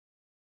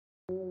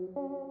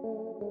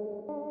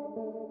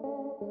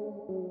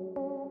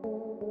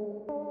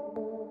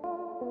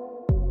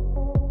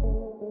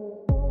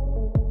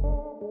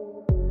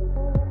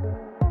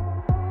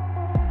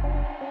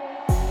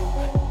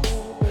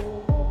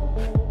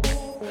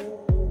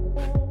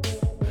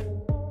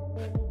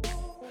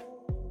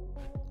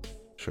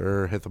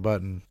Sure, hit the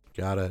button.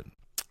 Got it.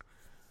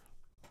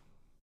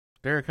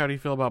 Derek, how do you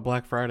feel about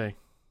Black Friday?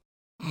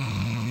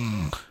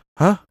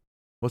 Huh?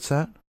 What's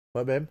that?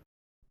 What, babe?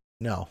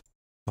 No.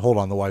 Hold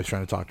on, the wife's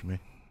trying to talk to me.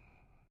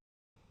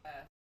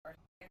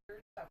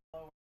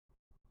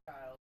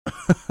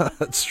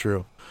 That's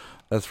true.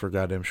 That's for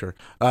goddamn sure.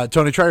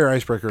 Tony, try your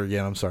icebreaker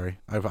again. I'm sorry.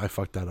 I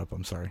fucked that up.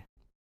 I'm sorry.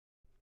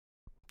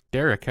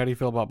 Derek, how do you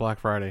feel about Black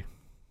Friday?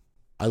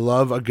 I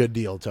love a good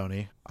deal,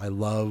 Tony. I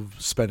love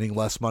spending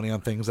less money on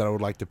things that I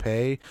would like to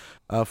pay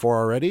for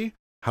already.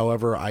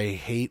 However, I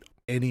hate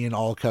any and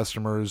all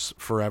customers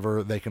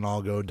forever. They can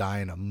all go die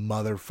in a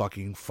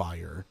motherfucking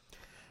fire.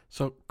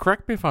 So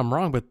correct me if I'm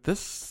wrong, but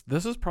this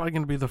is probably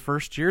going to be the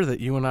first year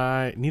that you and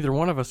I, neither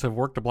one of us have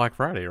worked a Black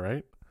Friday,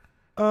 right?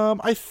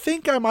 I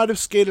think I might have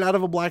skated out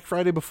of a Black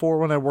Friday before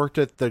when I worked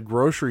at the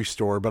grocery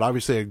store, but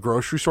obviously a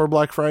grocery store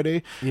Black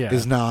Friday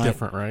is not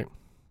different, right?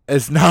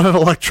 It's not an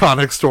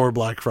electronics store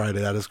Black Friday.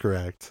 That is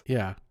correct.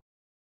 Yeah.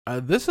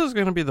 This is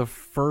going to be the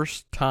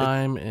first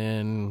time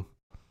in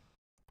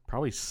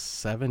probably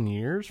 7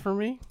 years for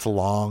me. It's a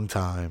long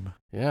time.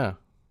 Yeah.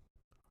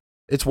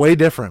 It's way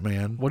different,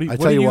 man. What do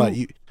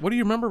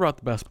you remember about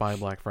the Best Buy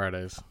Black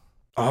Fridays?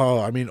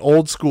 Oh, I mean,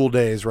 old school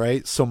days,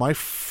 right? So my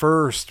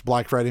first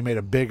Black Friday made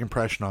a big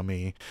impression on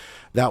me.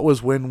 That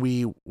was when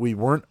we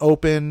weren't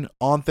open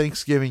on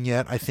Thanksgiving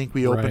yet. I think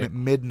we opened at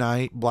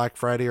midnight Black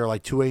Friday or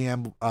like 2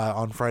 a.m.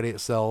 On Friday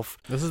itself.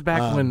 This is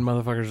back when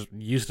motherfuckers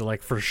used to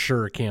like for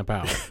sure camp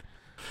out.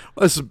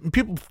 Listen,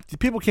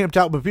 people camped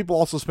out, but people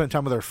also spent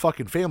time with their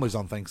fucking families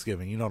on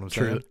Thanksgiving. You know what I'm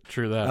saying?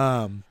 True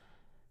that.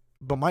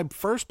 But my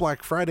first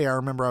Black Friday, I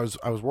remember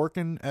I was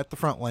working at the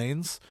front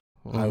lanes.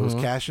 Mm-hmm. I was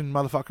cashing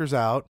motherfuckers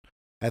out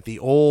at the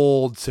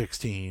old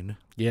 16.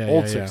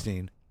 Yeah,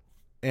 16.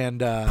 And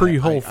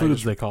pre-Whole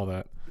Foods, they call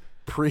that.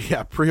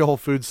 Pre-Whole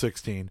Foods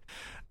 16.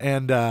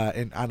 And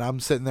I'm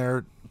sitting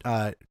there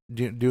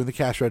doing the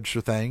cash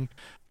register thing.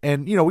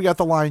 And, you know, we got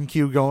the line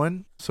queue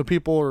going, so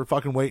people are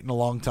fucking waiting a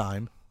long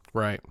time.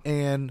 Right.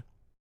 And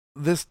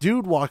this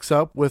dude walks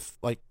up with,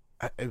 like,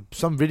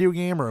 some video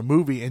game or a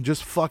movie and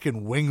just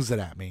fucking wings it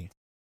at me.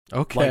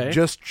 Okay. Like,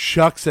 just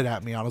chucks it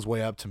at me on his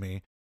way up to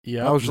me.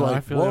 Yeah. I was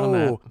like,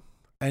 whoa.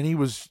 And he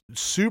was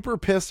super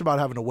pissed about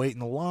having to wait in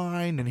the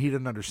line, and he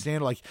didn't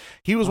understand. Like,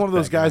 he was one of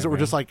those guys that were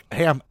just like,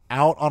 hey, I'm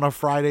out on a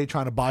Friday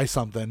trying to buy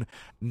something,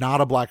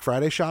 not a Black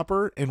Friday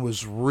shopper, and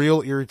was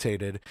real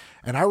irritated.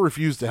 And I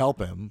refused to help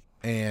him.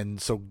 And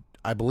so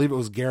I believe it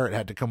was Garrett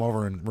had to come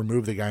over and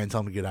remove the guy and tell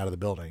him to get out of the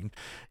building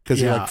because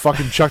he like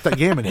fucking chucked that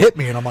game and hit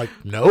me. And I'm like,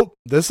 nope,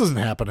 this isn't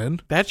happening.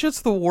 That's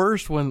just the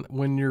worst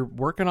when you're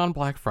working on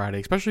Black Friday,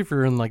 especially if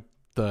you're in like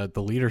the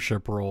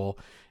leadership role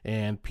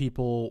and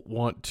people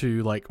want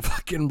to like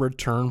fucking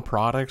return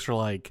products or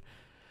like,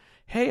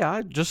 hey,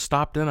 I just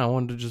stopped in. I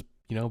wanted to just,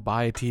 you know,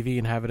 buy a TV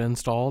and have it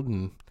installed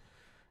and,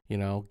 you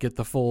know, get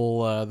the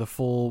full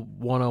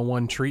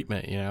 101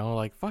 treatment, you know,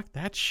 like fuck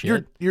that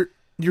shit.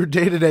 Your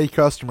day-to-day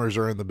customers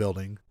are in the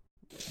building.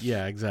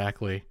 Yeah,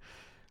 exactly.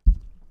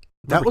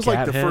 That was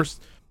like the Cathead?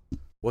 first.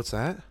 What's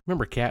that?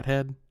 Remember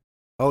Cathead?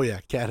 Oh yeah,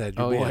 Cathead,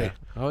 your boy. Yeah.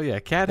 Oh yeah,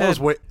 Cathead. That was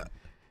way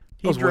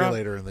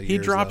later in the year.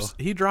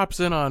 He drops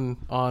in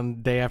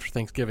on day after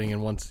Thanksgiving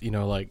and wants, you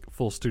know, like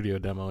full studio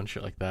demo and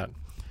shit like that.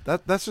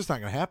 That's just not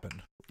gonna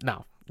happen.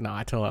 No,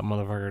 I tell that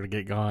motherfucker to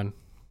get gone.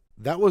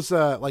 That was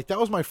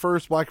my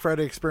first Black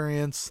Friday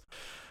experience.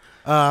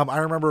 I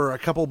remember a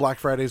couple of Black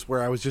Fridays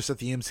where I was just at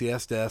the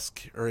MCS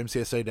desk or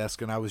MCSA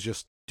desk, and I was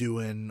just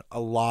doing a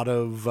lot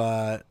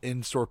of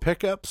in-store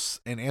pickups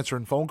and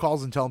answering phone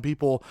calls and telling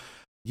people,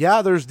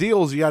 yeah, there's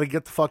deals. You got to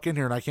get the fuck in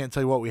here, and I can't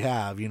tell you what we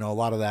have. You know, a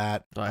lot of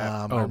that.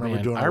 I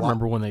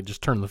remember when they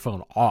just turned the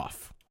phone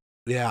off.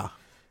 Yeah.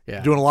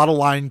 Yeah. Doing a lot of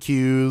line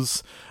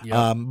queues.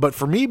 Yep. But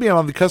for me being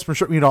on the customer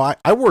service, you know,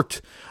 I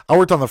worked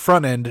on the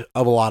front end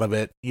of a lot of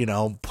it, you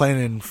know,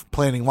 planning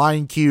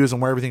line queues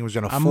and where everything was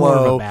going to flow. I'm more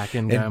of a back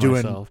end guy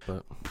doing, myself,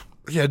 but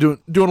yeah,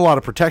 doing a lot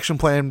of protection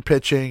plan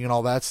pitching and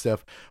all that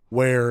stuff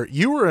where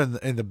you were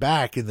in the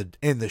back in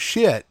the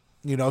shit,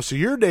 you know, so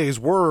your days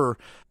were,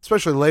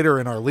 especially later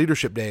in our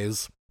leadership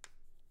days,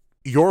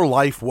 your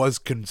life was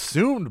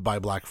consumed by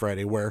Black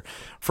Friday, where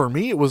for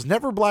me, it was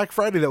never Black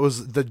Friday that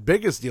was the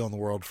biggest deal in the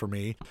world for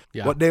me.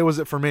 Yeah. What day was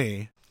it for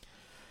me?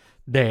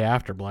 Day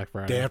after Black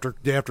Friday.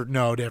 Day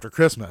after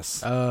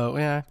Christmas. Oh,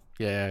 yeah.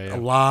 A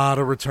lot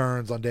of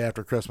returns on day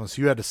after Christmas.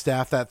 You had to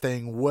staff that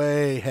thing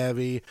way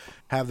heavy,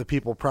 have the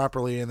people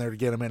properly in there to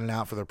get them in and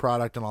out for their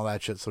product and all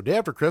that shit. So day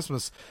after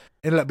Christmas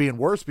ended up being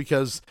worse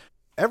because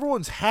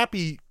everyone's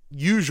happy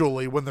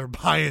usually when they're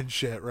buying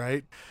shit,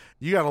 right?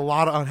 You got a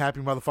lot of unhappy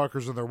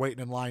motherfuckers and they're waiting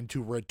in line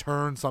to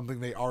return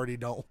something they already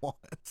don't want.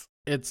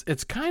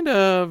 It's kind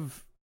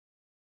of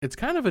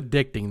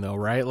addicting though,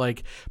 right?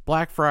 Like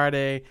Black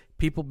Friday,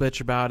 people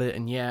bitch about it,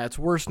 and yeah, it's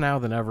worse now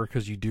than ever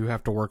because you do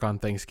have to work on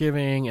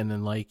Thanksgiving, and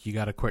then like you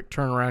got a quick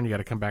turnaround, you got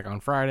to come back on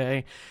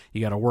Friday,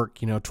 you got to work,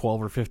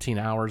 12 or 15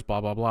 hours,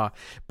 blah blah blah.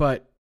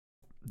 But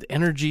the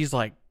energy's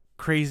like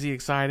crazy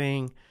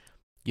exciting,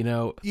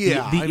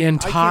 Yeah, the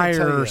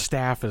entire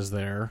staff is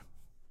there.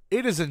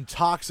 it is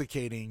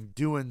intoxicating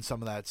doing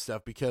some of that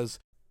stuff because,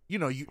 you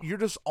know, you're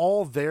just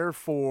all there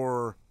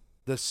for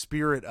the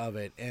spirit of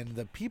it. And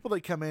the people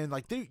that come in,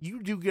 like,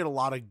 you do get a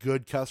lot of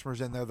good customers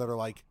in there that are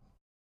like,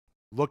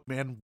 look,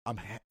 man,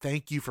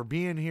 thank you for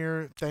being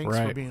here. Thanks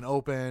for being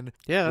open.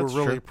 Yeah, we're that's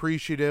really true.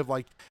 appreciative.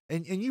 Like,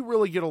 and you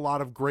really get a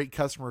lot of great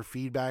customer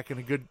feedback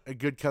and a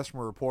good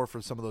customer rapport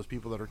for some of those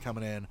people that are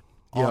coming in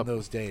on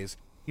those days.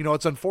 You know,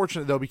 it's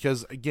unfortunate though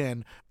because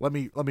again, let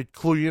me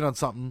clue you in on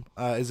something.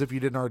 As if you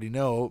didn't already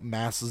know,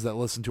 masses that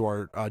listen to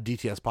our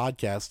DTS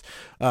podcast.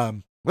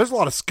 There's a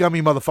lot of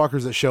scummy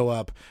motherfuckers that show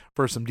up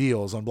for some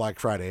deals on Black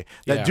Friday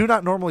that do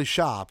not normally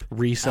shop.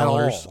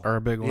 Resellers are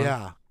a big one.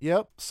 Yeah.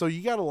 Yep. So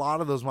you got a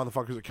lot of those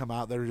motherfuckers that come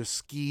out that are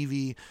just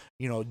skeevy,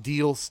 you know,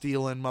 deal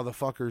stealing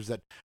motherfuckers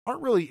that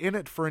aren't really in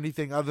it for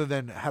anything other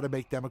than how to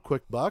make them a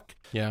quick buck.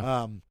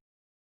 Yeah.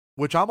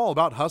 Which I'm all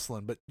about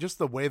hustling, but just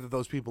the way that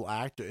those people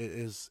act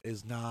is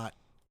not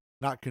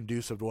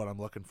conducive to what I'm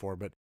looking for.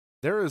 But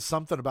there is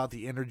something about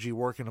the energy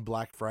working a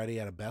Black Friday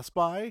at a Best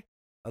Buy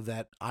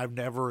that I've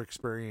never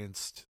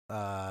experienced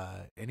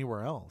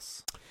anywhere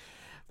else.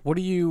 What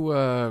do you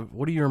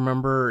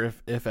remember,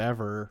 if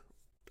ever,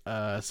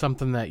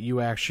 something that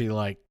you actually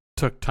like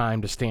took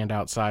time to stand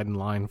outside in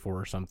line for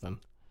or something?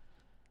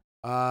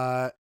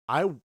 When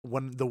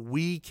the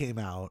Wii came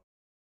out,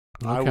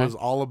 Okay. I was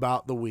all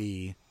about the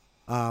Wii.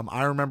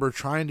 I remember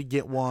trying to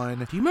get one.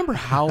 Do you remember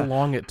how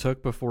long it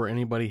took before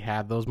anybody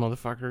had those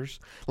motherfuckers?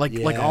 Like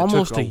Yeah,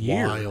 almost it took a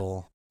year.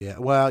 While. Yeah,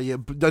 well, yeah,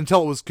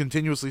 until it was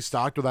continuously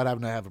stocked without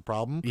having to have a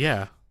problem.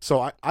 Yeah.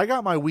 So I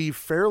got my Wii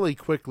fairly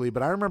quickly,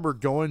 but I remember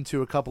going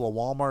to a couple of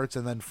Walmarts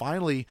and then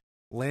finally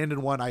landed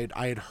one. I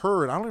had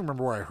heard, I don't even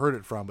remember where I heard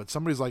it from, but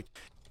somebody's like,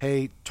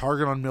 hey,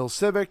 Target on Mill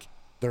Civic,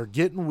 they're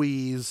getting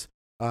Wiis.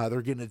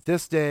 They're getting it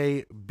this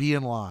day. Be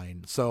in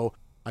line. So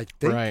I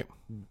think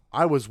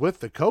I was with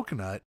the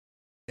Coconut,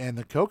 and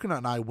the Coconut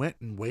and I went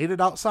and waited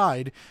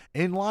outside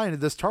in line at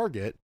this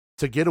Target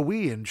to get a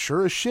Wii, and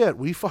sure as shit,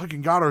 we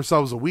fucking got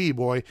ourselves a Wii,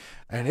 boy.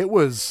 And it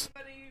was,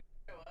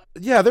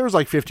 yeah, there was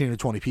like 15 or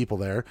 20 people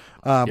there.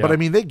 But I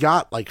mean, they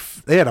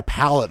had a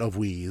pallet of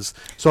Wiis,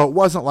 so it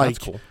wasn't like,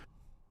 that's cool.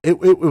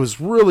 It was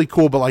really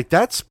cool, but like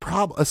that's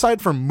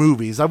aside from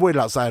movies, I've waited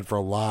outside for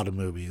a lot of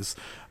movies.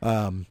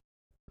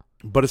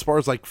 But as far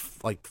as like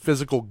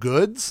physical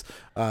goods,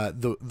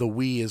 the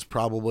Wii is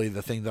probably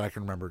the thing that I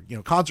can remember. You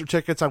know, concert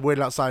tickets I've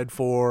waited outside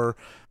for,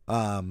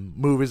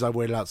 movies I've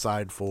waited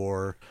outside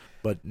for,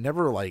 but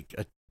never like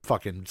a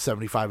fucking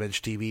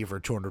 75-inch TV for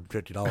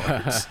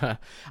 $250.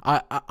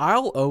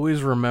 I'll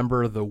always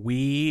remember the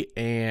Wii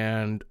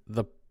and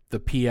the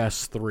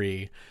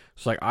PS3.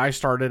 So like I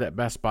started at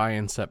Best Buy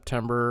in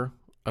September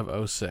of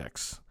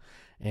 2006,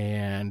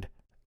 and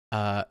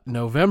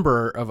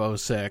November of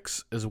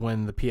 2006 is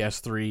when the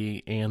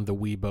PS3 and the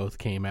Wii both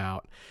came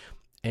out.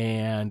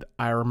 And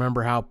I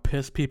remember how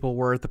pissed people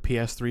were at the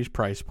PS3's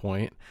price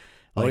point.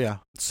 Like, oh yeah,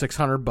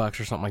 $600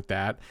 or something like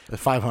that.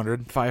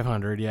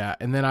 500, yeah.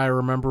 And then I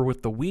remember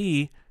with the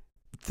Wii,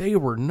 they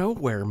were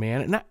nowhere,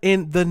 man.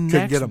 And the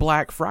next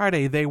Black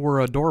Friday, they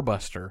were a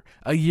doorbuster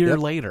a year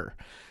later.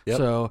 Yep.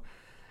 So,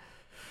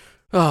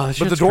 but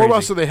the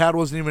doorbuster they had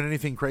wasn't even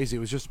anything crazy. It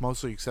was just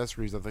mostly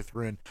accessories that they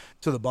threw in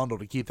to the bundle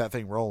to keep that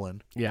thing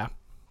rolling. Yeah,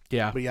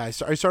 yeah. But yeah,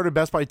 I started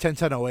Best Buy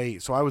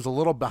 10/10/08, so I was a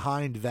little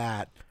behind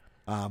that.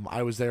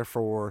 I was there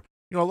for,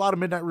 you know, a lot of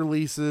midnight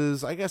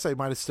releases. I guess I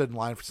might have stood in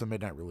line for some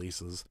midnight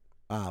releases,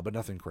 but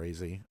nothing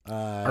crazy.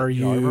 Are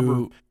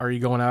you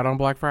going out on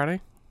Black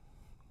Friday?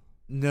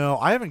 No,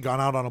 I haven't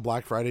gone out on a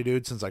Black Friday,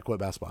 dude, since I quit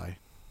Best Buy.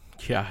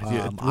 Yeah,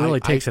 it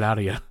really takes it out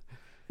of you.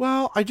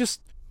 Well,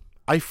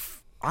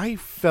 I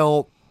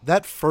felt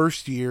that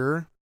first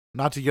year,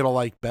 not to get all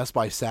like Best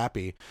Buy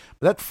sappy,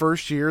 but that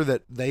first year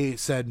that they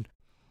said,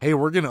 hey,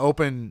 we're going to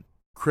open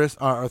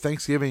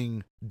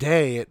Thanksgiving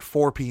Day at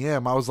 4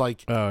 p.m. I was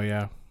like, oh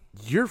yeah,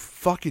 you're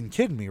fucking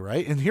kidding me,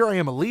 right? And here I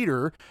am, a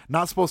leader,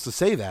 not supposed to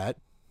say that.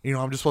 You know,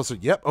 I'm just supposed to,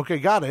 yep, okay,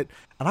 got it.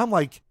 And I'm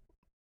like,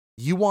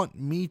 you want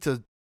me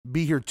to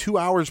be here 2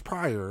 hours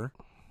prior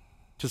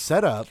to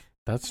set up?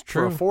 That's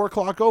true. For a 4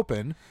 o'clock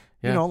open.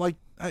 Yeah. You know, like,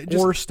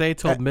 or stay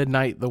till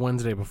midnight the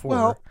Wednesday before.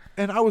 Well,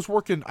 and I was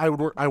working. I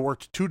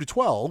worked 2 to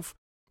 12,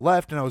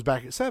 left, and I was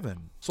back at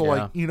 7. So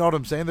like, you know what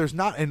I'm saying? There's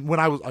not. And when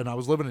I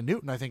was living in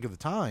Newton, I think at the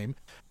time,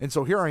 and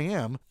so here I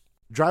am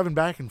driving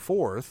back and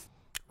forth.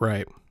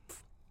 Right.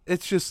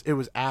 It's just, it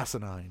was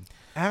asinine.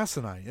 And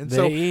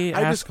they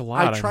so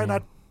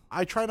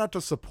I try not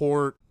to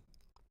support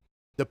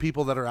the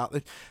people that are out.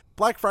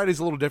 Black Friday's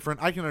a little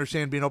different. I can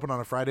understand being open on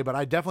a Friday, but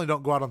I definitely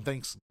don't go out on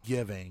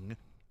Thanksgiving.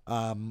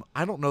 I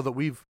don't know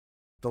that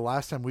the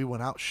last time we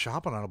went out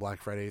shopping on a Black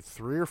Friday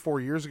 3 or 4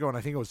 years ago, and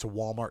I think it was to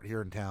Walmart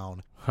here in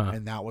town,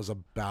 and that was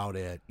about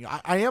it. You know,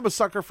 I am a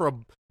sucker for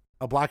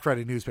a Black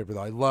Friday newspaper,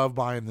 though. I love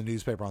buying the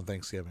newspaper on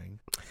Thanksgiving.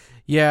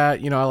 Yeah,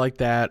 you know, I like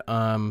that.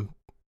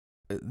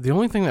 The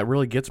only thing that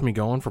really gets me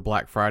going for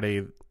Black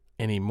Friday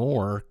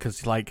anymore,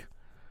 because like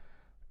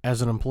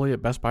as an employee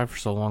at Best Buy for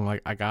so long,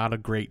 like I got a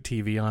great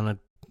TV on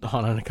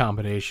an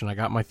accommodation, I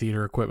got my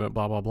theater equipment,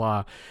 blah blah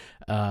blah.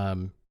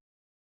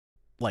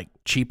 like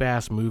cheap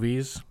ass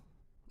movies.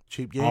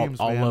 Cheap games.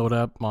 I'll man. load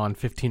up on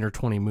 15 or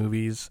 20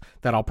 movies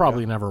that I'll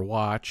probably never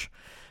watch.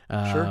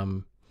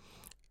 Sure.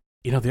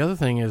 You know, the other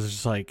thing is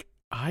just like,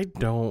 I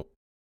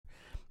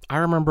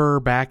remember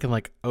back in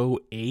like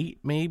 2008,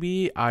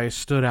 maybe, I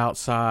stood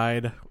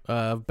outside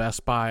of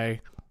Best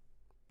Buy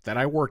that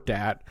I worked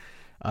at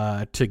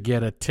to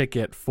get a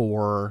ticket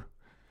for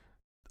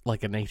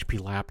like an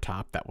HP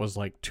laptop that was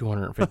like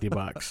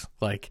 $250.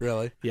 Like,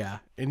 Really? yeah.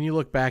 And you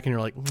look back and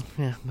you're like,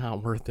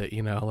 not worth it,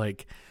 you know,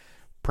 like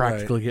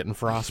practically getting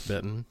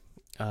frostbitten.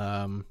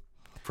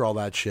 For all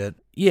that shit.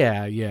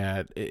 Yeah.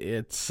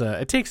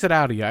 It takes it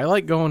out of you. I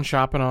like going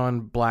shopping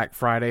on Black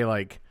Friday,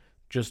 like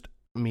just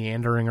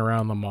meandering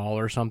around the mall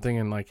or something,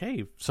 and like,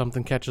 hey,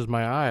 something catches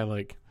my eye,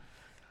 like,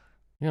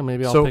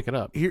 maybe I'll pick it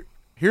up.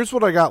 Here's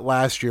what I got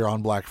last year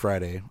on Black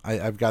Friday.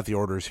 I've got the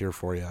orders here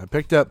for you. I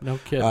picked up No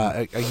kidding.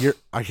 a year.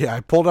 I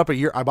pulled up a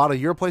year. I bought a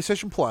year of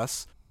PlayStation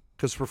Plus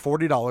because for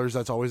 $40,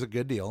 that's always a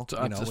good deal. It's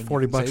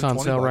 $40 on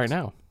sale right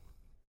now.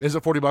 Is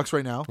it $40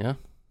 right now? Yeah.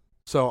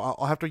 So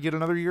I'll have to get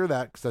another year of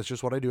that because that's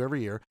just what I do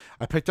every year.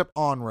 I picked up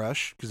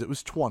Onrush because it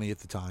was $20 at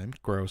the time.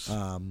 Gross.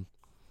 And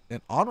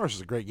Onrush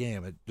is a great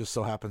game. It just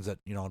so happens that,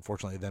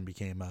 unfortunately, it then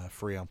became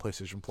free on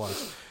PlayStation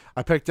Plus.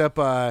 I picked up,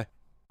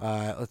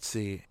 let's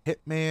see,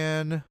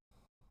 Hitman.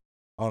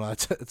 Oh, no,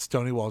 it's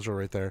Tony Walshall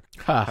right there.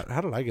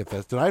 How did I get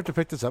this? Did I have to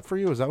pick this up for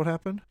you? Is that what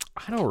happened?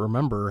 I don't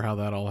remember how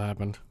that all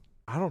happened.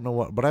 I don't know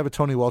what, but I have a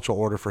Tony Walshall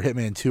order for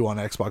Hitman 2 on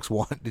Xbox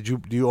One.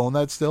 Do you own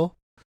that still?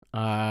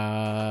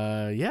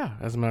 Yeah,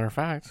 as a matter of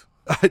fact.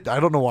 I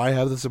don't know why I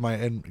have this in my.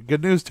 And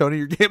good news, Tony,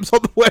 your game's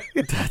on the way.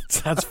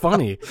 That's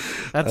funny.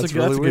 That's a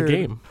good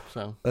game.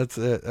 So that's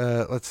it.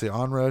 Let's see,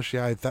 Onrush.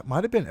 Yeah, that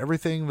might have been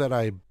everything that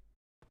I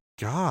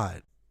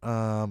got.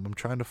 I'm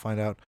trying to find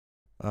out.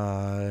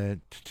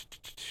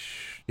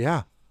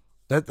 Yeah,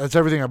 that's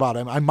everything I bought.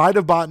 I might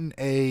have bought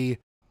a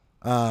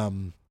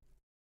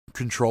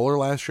controller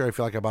last year. I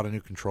feel like I bought a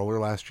new controller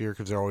last year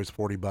because they're always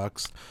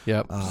 $40.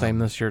 Yep, same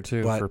this year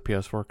too for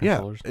PS4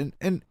 controllers. Yeah,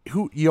 and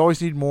you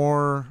always need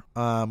more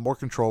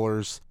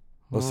controllers.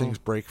 Those things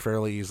break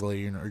fairly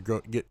easily, or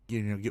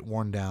get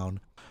worn down.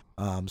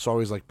 So I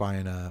always like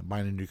buying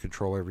a new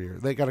controller every year.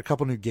 They got a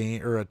couple new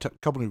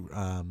couple new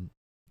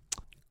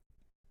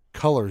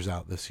colors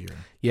out this year.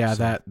 Yeah,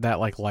 so that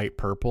like light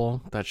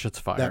purple, that shit's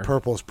fire. That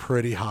purple is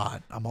pretty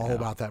hot. I'm all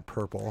about that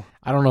purple.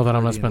 I don't know that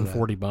I'm gonna spend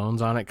 40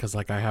 bones on it because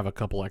like I have a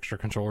couple extra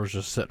controllers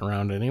just sitting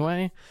around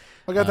anyway.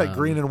 I got that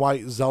green and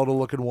white Zelda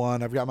looking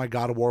one. I've got my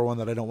God of War one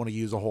that I don't want to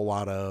use a whole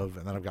lot of,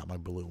 and then I've got my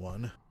blue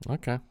one.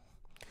 Okay,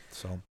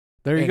 so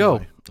there you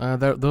go.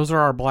 Those are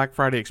our Black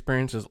Friday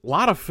experiences. A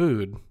lot of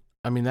food.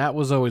 I mean, that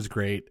was always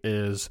great.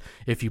 Is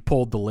if you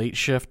pulled the late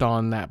shift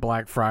on that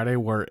Black Friday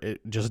where it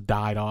just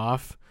died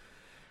off.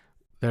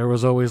 There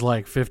was always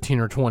like 15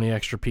 or 20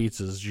 extra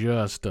pizzas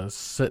just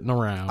sitting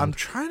around. I'm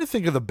trying to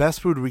think of the best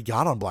food we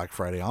got on Black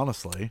Friday,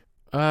 honestly.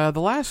 The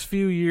last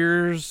few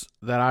years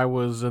that I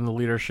was in the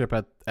leadership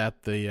at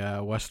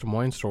the West Des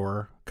Moines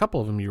store, a couple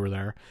of them you were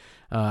there,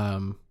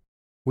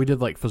 we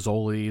did like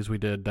Fazoli's, we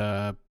did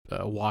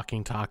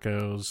walking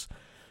tacos.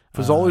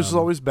 Fazoli's was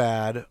always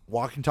bad.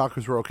 Walking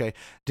tacos were okay.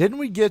 Didn't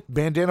we get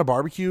Bandana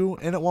Barbecue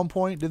in at one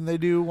point? Didn't they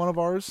do one of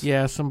ours?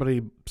 Yeah,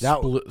 somebody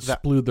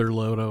splued their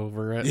load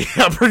over it.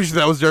 Yeah, I'm pretty sure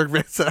that was Derek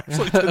Vance that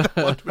actually did that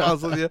one, to be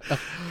honest with you.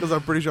 Because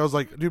I'm pretty sure I was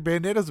like, dude,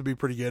 Bandanas would be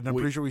pretty good. And I'm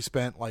pretty sure we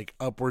spent like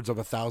upwards of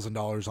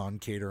 $1,000 on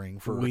catering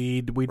for.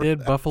 We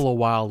did Buffalo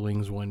Wild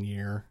Wings one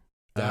year.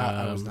 That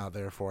I was not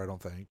there for, I don't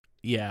think.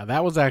 Yeah,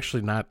 that was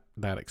actually not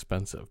that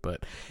expensive,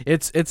 but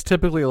it's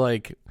typically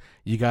like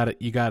you got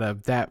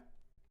that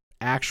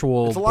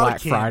actual Black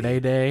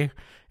Friday day.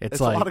 It's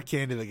like a lot of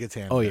candy that gets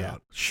handed out. Oh yeah,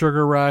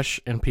 Sugar Rush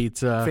and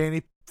pizza.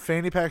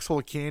 Fanny packs full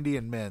of candy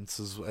and mints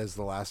as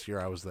the last year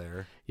I was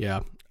there. Yeah,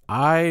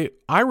 I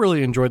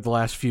really enjoyed the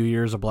last few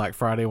years of Black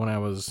Friday when I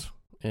was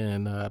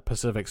in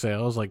Pacific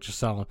Sales, like just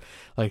selling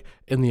like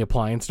in the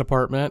appliance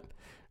department,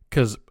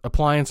 because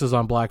appliances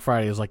on Black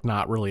Friday is like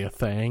not really a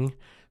thing.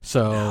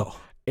 So. No.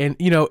 And,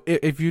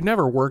 if you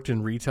never worked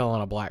in retail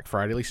on a Black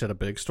Friday, at least at a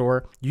big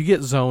store, you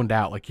get zoned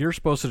out. Like, you're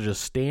supposed to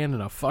just stand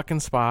in a fucking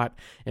spot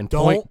and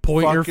point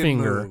your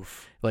finger.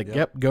 Move. Like,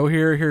 yep, go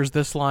here. Here's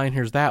this line.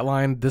 Here's that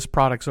line. This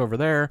product's over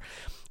there.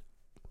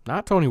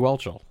 Not Tony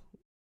Welchel.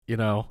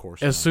 Of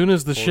course as soon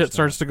as the shit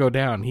starts to go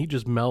down, he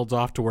just melds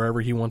off to wherever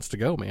he wants to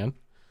go, man.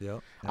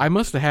 Yep. I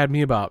must have had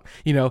me about,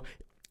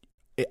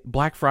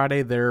 Black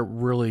Friday, they're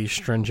really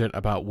stringent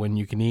about when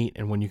you can eat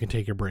and when you can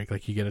take your break.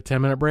 Like, you get a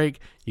 10-minute break,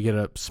 you get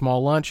a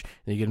small lunch,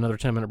 and you get another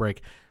 10-minute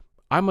break.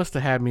 I must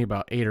have had me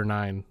about 8 or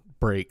 9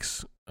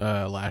 breaks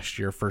last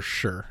year for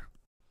sure.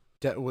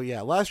 Well,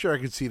 yeah, last year I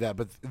could see that,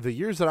 but the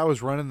years that I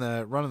was running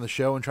the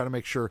show and trying to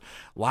make sure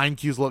line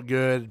queues look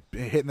good,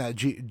 hitting that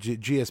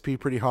GSP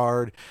pretty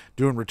hard,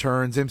 doing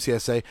returns,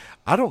 MCSA,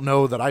 I don't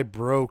know that I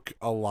broke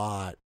a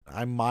lot.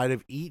 I might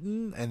have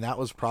eaten, and that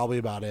was probably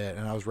about it,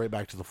 and I was right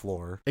back to the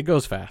floor. It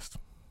goes fast.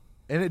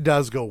 And it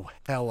does go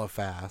hella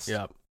fast.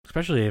 Yeah,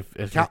 especially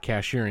if you're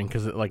cashiering,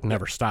 because it like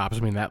never stops. I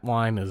mean, that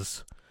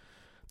line's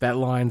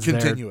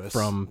continuous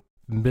there from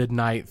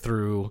midnight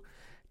through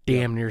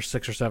damn near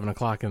 6 or 7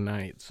 o'clock at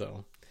night.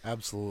 So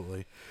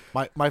absolutely.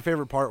 My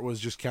favorite part was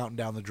just counting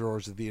down the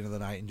drawers at the end of the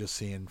night and just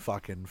seeing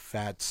fucking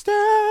fat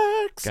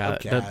stacks of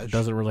cash. That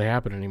doesn't really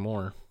happen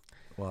anymore.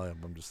 Well,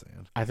 I'm just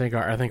saying. I think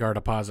our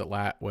deposit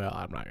well,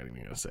 I'm not even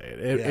going to say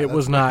it. It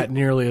was not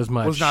nearly as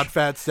much. It was not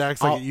fat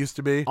stacks like it used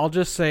to be. I'll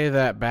just say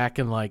that back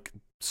in like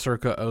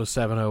circa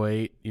 07,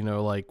 08, you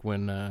know, like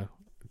when down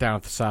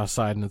at the South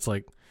Side, and it's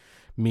like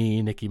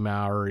me, Nikki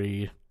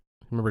Mowry,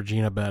 remember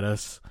Gina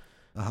Bettis,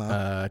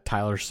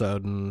 Tyler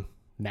Soden,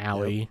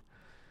 Nally.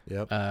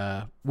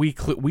 Yep. We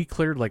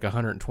cleared like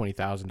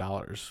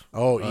 $120,000.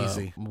 Oh,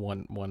 easy.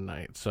 One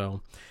night.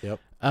 So. Yep.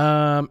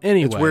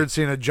 Anyway, it's weird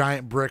seeing a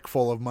giant brick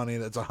full of money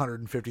that's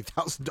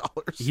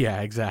 $150,000.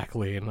 Yeah,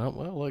 exactly. And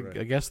right.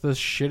 I guess this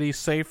shitty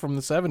safe from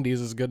the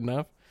 70s is good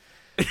enough.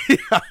 Yeah,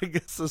 I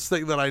guess this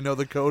thing that I know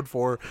the code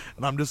for,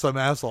 and I'm just some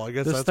asshole. I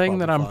guess this that's thing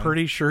that I'm fine.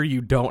 pretty sure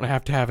you don't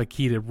have to have a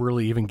key to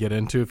really even get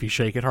into if you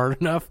shake it hard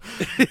enough.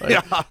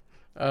 Yeah.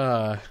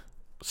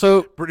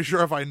 So pretty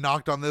sure if I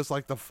knocked on this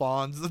like the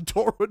Fonz, the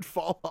door would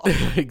fall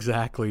off.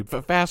 Exactly.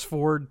 But fast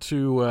forward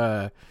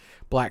to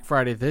Black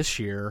Friday this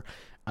year.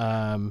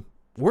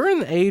 We're in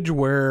the age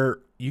where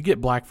you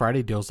get Black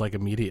Friday deals like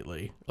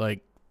immediately.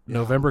 Like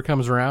November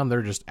comes around,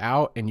 they're just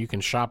out, and you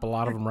can shop a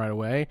lot of them right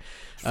away.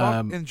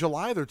 In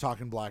July, they're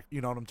talking Black.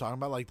 You know what I'm talking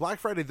about? Like Black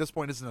Friday at this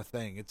point isn't a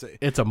thing.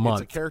 It's a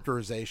month. It's a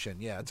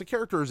characterization. Yeah, it's a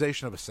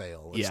characterization of a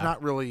sale. It's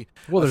not really.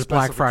 Well, there's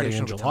Black Friday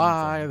in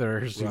July.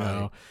 There's you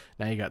know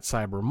now you got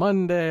Cyber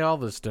Monday, all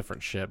this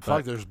different shit.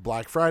 Like there's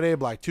Black Friday,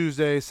 Black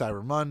Tuesday,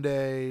 Cyber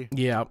Monday.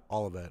 Yeah,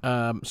 all of it.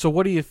 So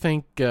what do you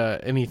think?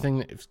 Anything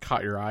that's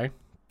caught your eye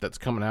that's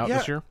coming out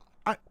this year?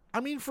 I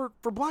mean, for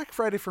Black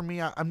Friday, for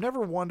me, I'm never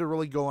one to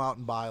really go out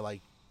and buy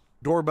like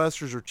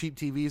doorbusters or cheap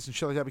TVs and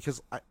shit like that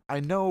because I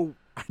know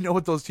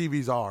what those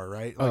TVs are,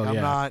 right? Like I'm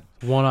not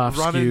one-off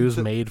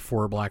SKUs made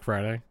for Black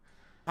Friday.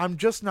 I'm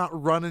just not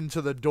running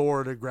to the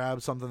door to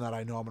grab something that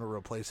I know I'm going to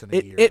replace in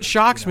a year. It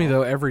shocks me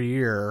though every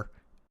year,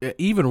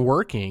 even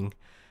working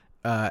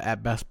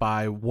at Best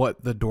Buy,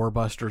 what the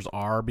doorbusters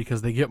are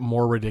because they get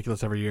more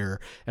ridiculous every year.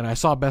 And I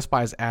saw Best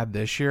Buy's ad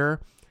this year,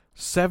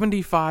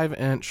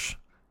 75-inch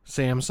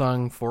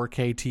Samsung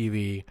 4K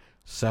TV,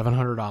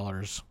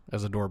 $700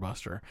 as a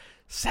doorbuster.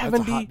 That's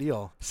a hot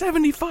deal.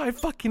 75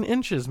 fucking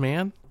inches,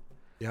 man.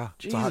 Yeah,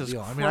 Jesus it's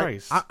a hot deal.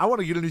 Christ. I mean, I want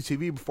to get a new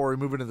TV before we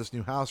move into this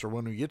new house or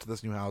when we get to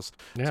this new house.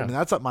 Yeah. So, I mean,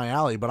 that's up my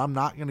alley, but I'm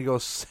not going to go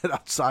sit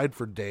outside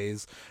for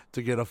days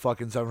to get a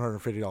fucking $750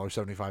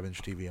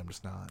 75-inch TV. I'm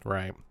just not.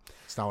 Right.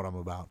 It's not what I'm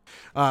about.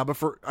 But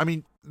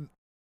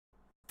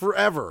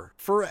forever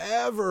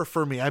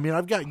for me. I mean,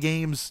 I've got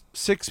games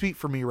 6 feet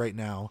from me right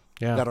now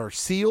that are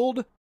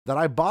sealed that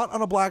I bought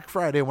on a Black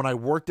Friday when I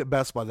worked at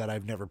Best Buy that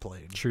I've never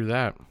played. True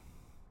that.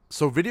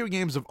 So video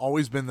games have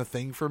always been the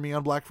thing for me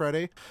on Black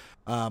Friday.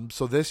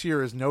 So this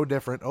year is no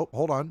different. Oh,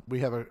 hold on.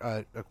 We have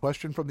a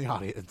question from the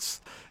audience.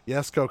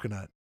 Yes,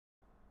 Coconut.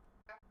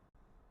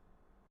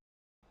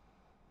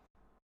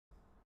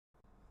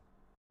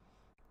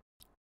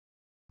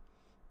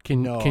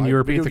 Can you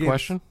repeat the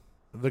question?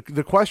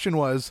 The question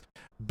was,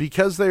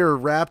 because they are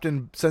wrapped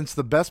in since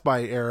the Best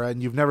Buy era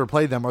and you've never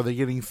played them, are they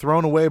getting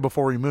thrown away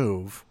before we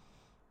move?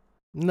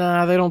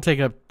 Nah, they don't take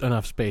up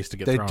enough space to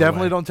get thrown away. They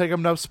definitely don't take up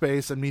enough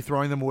space, and me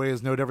throwing them away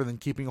is no different than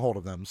keeping a hold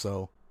of them.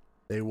 So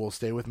they will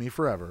stay with me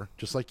forever,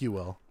 just like you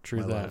will.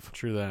 True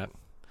that.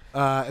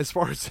 As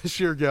far as this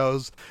year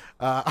goes,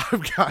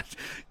 I've got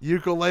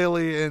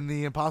Yooka-Laylee in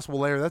the Impossible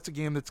Lair. That's a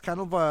game that's kind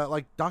of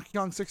like Donkey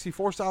Kong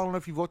 64 style. I don't know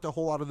if you've looked a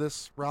whole lot of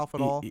this, Ralph,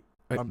 at all.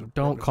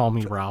 Don't call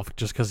me Ralph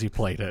just because he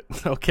played it.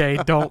 Okay,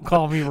 don't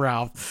call me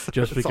Ralph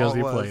just because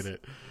he played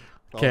it.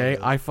 Okay,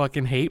 I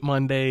fucking hate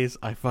Mondays.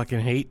 I fucking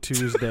hate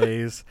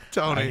Tuesdays.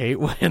 Tony. I hate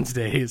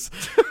Wednesdays.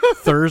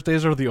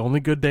 Thursdays are the only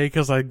good day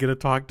because I get to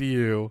talk to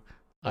you.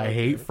 I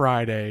hate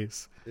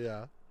Fridays.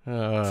 Yeah.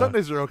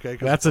 Sundays are okay.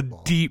 That's a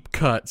deep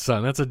cut,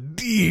 son. That's a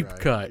deep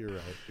cut.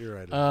 You're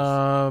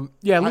right.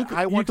 Yeah,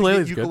 I want to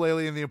get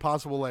Yooka-Laylee in the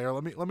Impossible Lair.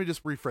 Let me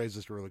just rephrase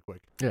this really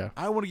quick. Yeah.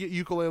 I want to get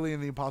Yooka-Laylee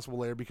in the Impossible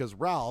Lair because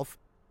Ralph,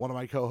 one of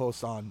my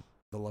co-hosts on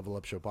the Level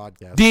Up Show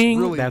podcast,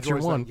 really that's your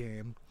one. That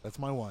game. That's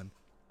my one.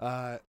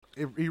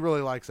 He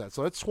really likes that.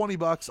 So it's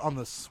 $20 on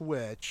the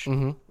Switch.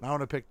 Mm-hmm. I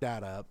want to pick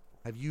that up.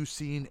 Have you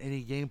seen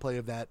any gameplay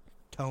of that,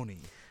 Tony?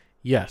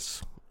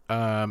 Yes.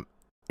 And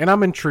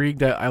I'm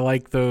intrigued. I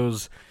like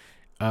those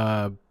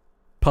puzzle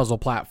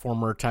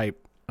platformer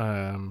type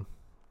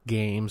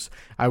games.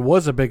 I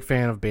was a big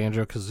fan of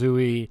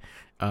Banjo-Kazooie.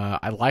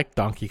 I liked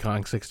Donkey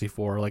Kong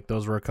 64. Like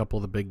those were a couple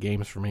of the big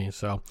games for me.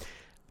 So,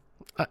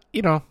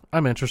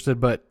 I'm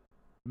interested. But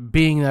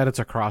being that it's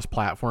a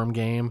cross-platform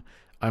game,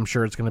 I'm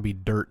sure it's going to be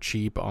dirt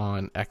cheap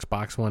on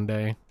Xbox one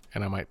day,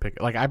 and I might pick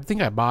it. Like I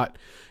think I bought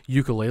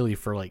Yooka-Laylee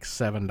for like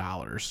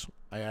 $7.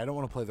 I don't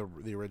want to play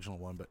the original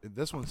one, but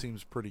this one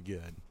seems pretty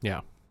good.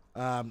 Yeah.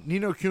 Ni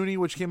no Kuni,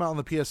 which came out on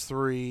the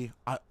PS3.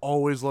 I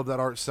always loved that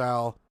art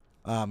style.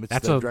 It's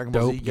That's the a Dragon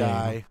Ball dope Z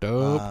guy. game.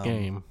 Dope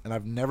game. And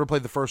I've never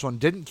played the first one.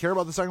 Didn't care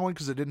about the second one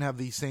because it didn't have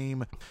the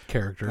same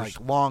Characters. like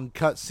long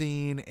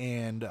cutscene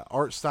and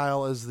art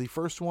style as the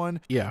first one.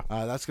 Yeah.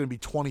 That's going to be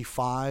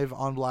 $25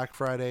 on Black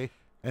Friday.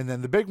 And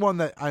then the big one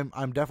that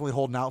I'm definitely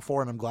holding out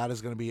for, and I'm glad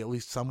is going to be at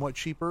least somewhat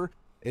cheaper,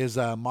 is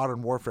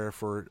Modern Warfare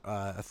for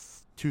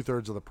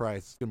 2/3 of the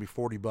price. It's going to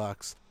be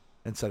 $40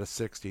 instead of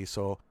 $60.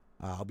 So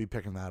I'll be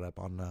picking that up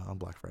on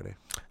Black Friday.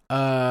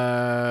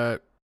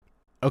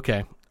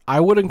 Okay. I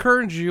would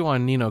encourage you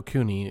on Ni no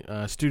Kuni.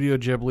 Studio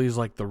Ghibli's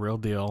like the real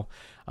deal.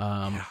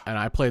 And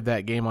I played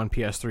that game on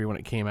PS3 when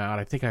it came out.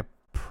 I think I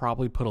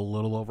probably put a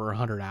little over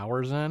 100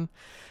 hours in.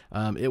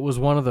 It was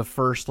one of the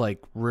first like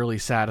really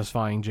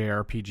satisfying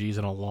JRPGs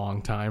in a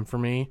long time for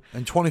me.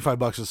 And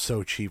 $25 is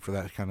so cheap for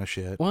that kind of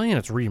shit. Well, yeah,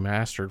 it's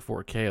remastered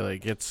 4K.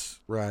 Like it's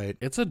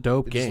a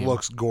dope game. It just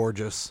looks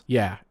gorgeous.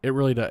 Yeah, it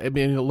really does. I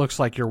mean, it looks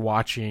like you're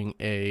watching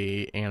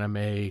a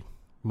anime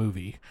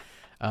movie.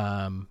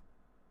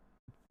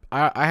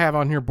 I have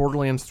on here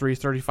Borderlands 3 is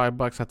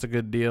 $35. That's a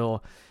good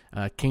deal.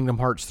 Kingdom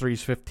Hearts 3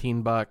 is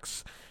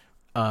 $15.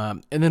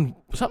 And then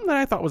something that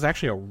I thought was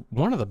actually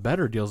one of the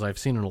better deals I've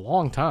seen in a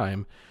long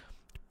time.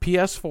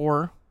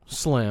 PS4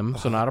 Slim,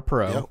 so not a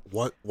Pro.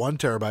 Yeah, 1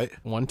 terabyte.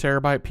 1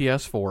 terabyte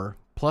PS4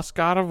 plus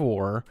God of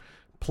War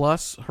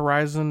plus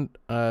Horizon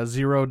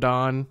Zero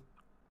Dawn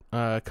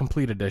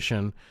Complete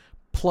Edition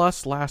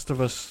plus Last of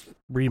Us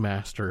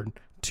Remastered.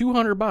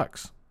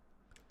 $200.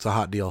 It's a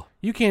hot deal.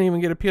 You can't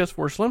even get a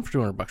PS4 Slim for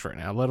 $200 right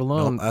now, let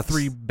alone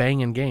 3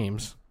 banging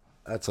games.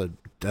 That's an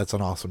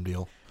awesome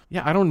deal.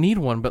 Yeah, I don't need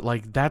one, but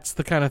like that's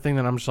the kind of thing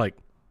that I'm just like,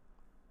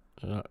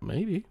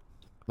 maybe.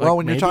 Like, well,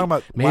 when you're talking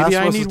about maybe Last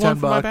I of Us need is one $10,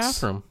 for my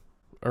bathroom.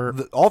 Or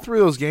all three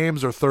of those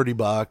games are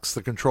 $30.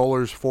 The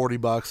controller's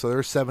 $40, so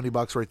there's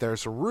 $70 right there.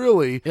 So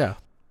really, yeah,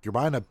 you're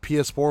buying a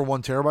PS4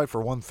 1 terabyte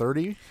for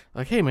 $130.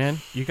 Like, hey man,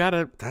 you got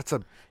a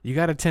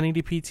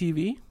 1080p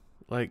TV.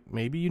 Like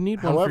maybe you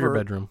need one for your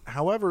bedroom.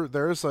 However,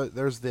 there's the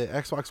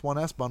Xbox One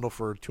S bundle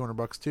for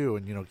 $200 too,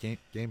 and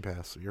Game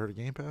Pass. You heard of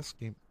Game Pass?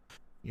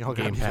 Y'all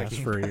got Game Pass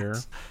for a year.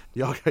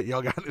 Y'all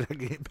got a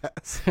Game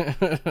Pass.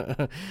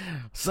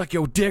 Suck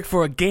your dick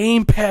for a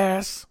Game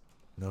Pass.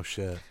 No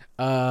shit.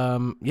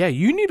 Yeah,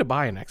 you need to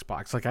buy an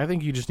Xbox. Like I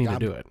think you just need to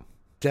do it.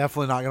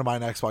 Definitely not gonna buy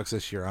an Xbox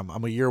this year.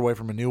 I'm a year away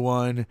from a new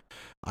one.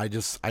 I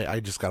just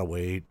gotta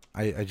wait.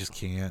 I just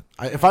can't.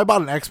 If I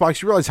bought an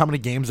Xbox, you realize how many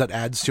games that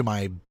adds to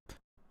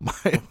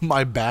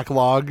my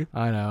backlog.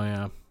 I know,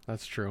 yeah.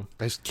 That's true.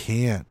 I just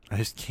can't.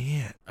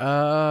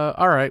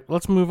 All right,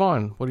 let's move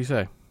on. What do you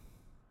say?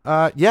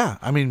 Yeah.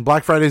 I mean,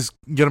 Black Friday's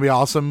gonna be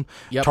awesome.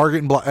 Yep.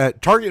 Target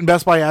and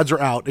Best Buy ads are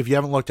out. If you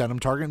haven't looked at them,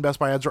 Target and Best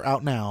Buy ads are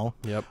out now.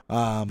 Yep.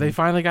 They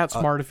finally got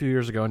smart a few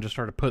years ago and just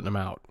started putting them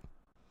out.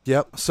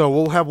 Yep. So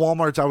we'll have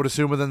Walmart's, I would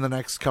assume, within the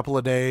next couple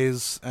of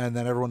days, and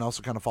then everyone else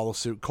will kind of follow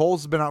suit.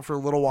 Kohl's has been out for a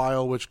little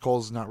while, which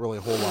Kohl's is not really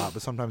a whole lot,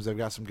 but sometimes they've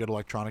got some good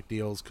electronic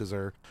deals because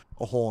they're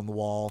a hole in the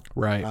wall.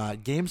 Right.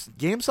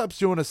 GameStop's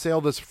doing a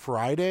sale this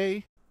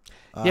Friday.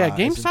 Yeah,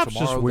 GameStop's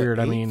just weird.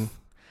 I mean,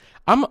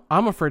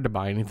 I'm afraid to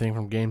buy anything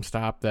from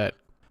GameStop that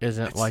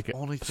isn't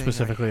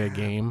specifically a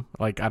game.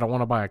 Like, I don't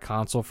want to buy a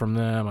console from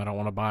them. I don't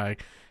want to buy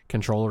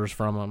controllers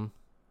from them.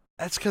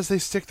 That's because they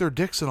stick their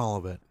dicks in all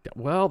of it.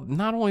 Well,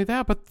 not only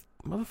that, but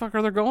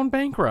motherfucker, they're going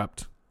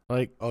bankrupt.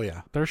 Like, oh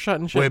yeah, they're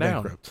shutting shit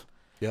down. Bankrupt.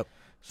 Yep,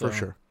 for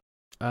sure.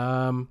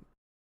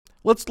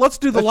 Let's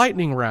do the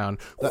lightning round.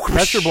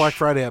 That's your Black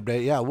Friday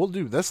update. Yeah, we'll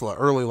do this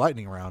early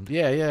lightning round.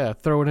 Yeah.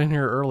 Throw it in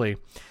here early.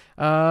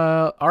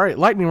 All right,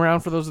 lightning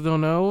round. For those that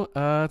don't know,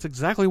 it's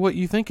exactly what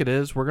you think it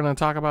is. We're going to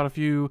talk about a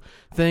few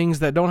things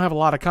that don't have a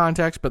lot of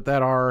context, but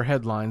that are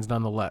headlines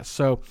nonetheless.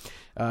 So,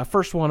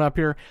 first one up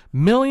here: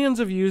 millions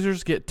of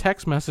users get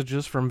text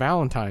messages from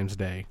Valentine's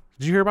Day.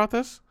 Did you hear about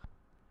this?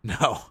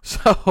 No.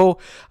 So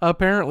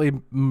apparently,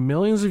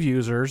 millions of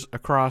users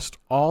across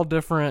all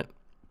different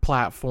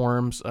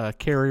platforms,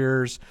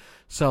 carriers,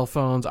 cell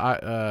phones,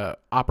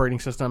 operating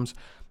systems,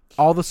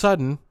 all of a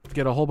sudden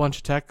get a whole bunch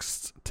of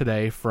texts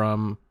today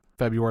from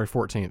February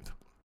 14th.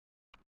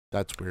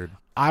 That's weird.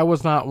 I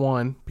was not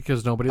one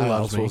because nobody loves me. I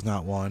also was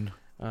not one.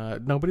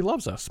 Nobody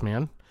loves us,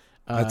 man.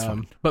 That's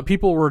fine. But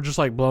people were just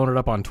like blowing it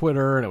up on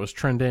Twitter, and it was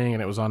trending,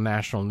 and it was on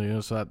national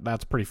news. So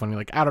that's pretty funny.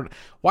 Like,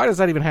 why does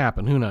that even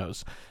happen? Who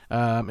knows?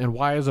 And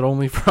why is it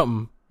only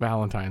from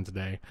Valentine's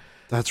Day?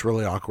 That's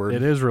really awkward.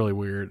 It is really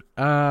weird.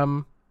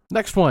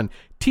 Next one.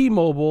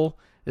 T-Mobile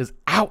is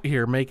out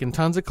here making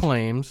tons of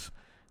claims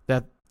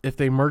that if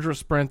they merge with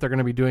Sprint, they're going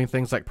to be doing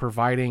things like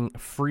providing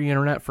free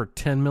internet for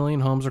 10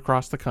 million homes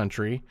across the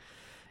country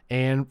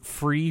and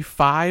free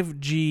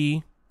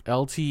 5G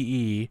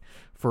LTE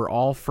for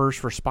all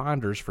first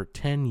responders for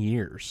 10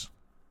 years.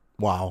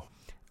 Wow.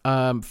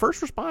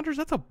 First responders,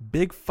 that's a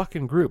big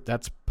fucking group.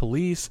 That's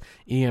police,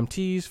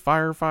 EMTs,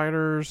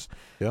 firefighters,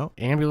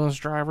 ambulance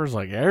drivers,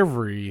 like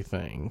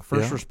everything.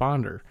 First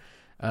responder.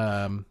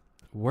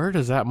 Where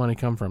does that money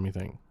come from, you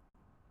think?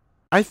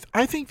 I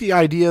think the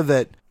idea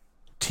that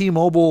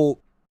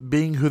T-Mobile,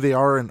 being who they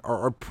are and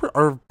are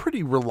a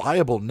pretty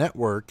reliable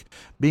network,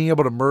 being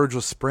able to merge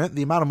with Sprint,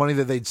 the amount of money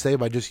that they'd save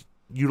by just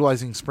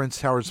utilizing Sprint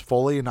towers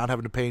fully and not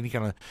having to pay any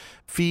kind of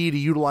fee to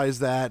utilize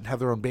that and have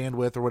their own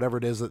bandwidth or whatever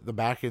it is that the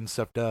back end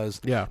stuff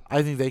does. Yeah.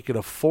 I think they could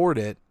afford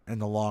it in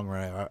the long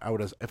run. I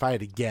would, if I had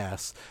to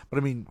guess. But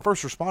I mean,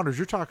 first responders,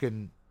 you're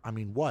talking, I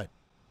mean, what?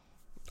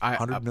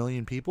 100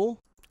 million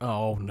people?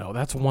 Oh no,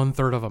 that's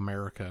 1/3 of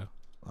America.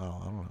 Oh,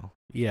 I don't know.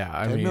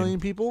 Yeah, 10 million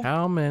people?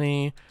 How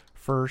many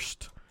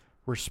first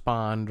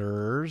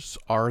responders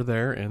are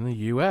there in the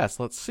U.S.?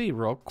 Let's see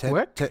real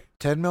quick.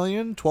 10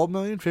 million, 12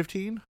 million,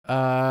 15?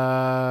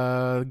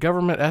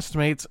 Government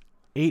estimates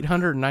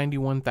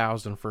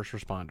 891,000 first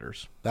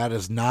responders. That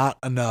is not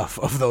enough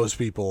of those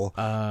people.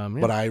 Yeah.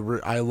 But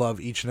I love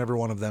each and every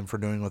one of them for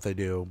doing what they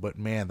do. But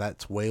man,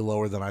 that's way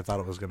lower than I thought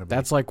it was going to be.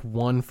 That's like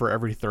 1 for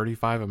every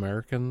 35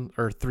 Americans,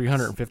 or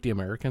 350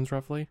 Americans,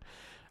 roughly.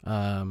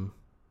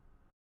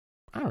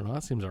 I don't know.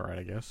 That seems all right,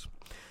 I guess.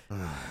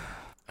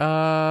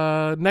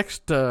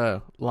 Next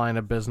line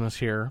of business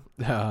here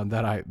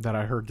that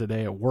I heard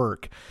today at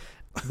work,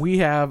 we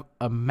have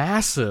a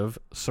massive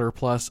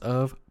surplus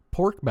of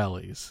pork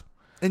bellies.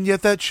 And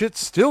yet that shit's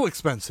still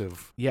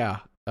expensive. Yeah,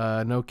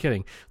 no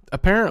kidding.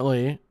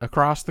 Apparently,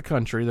 across the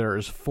country, there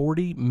is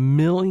 40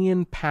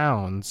 million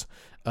pounds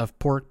of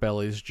pork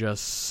bellies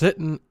just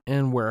sitting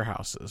in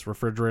warehouses,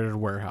 refrigerated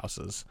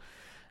warehouses.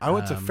 I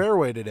went to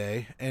Fairway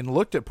today and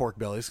looked at pork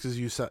bellies because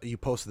you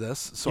posted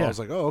this. So Yeah. I was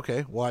like, oh,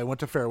 okay. Well, I went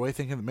to Fairway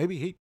thinking that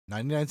maybe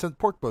 99-cent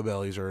pork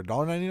bellies or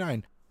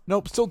 $1.99.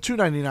 Nope, still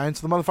 $2.99.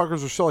 So the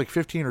motherfuckers are still like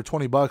 $15 or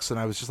 $20. And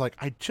I was just like,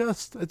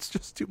 it's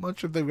just too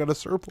much if they've got a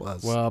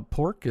surplus. Well,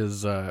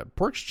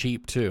 pork's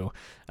cheap too,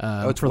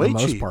 it's for way the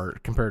most cheap.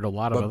 part compared to a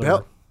lot of But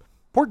other.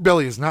 pork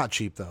belly is not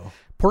cheap though.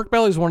 Pork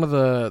belly is one of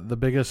the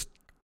biggest.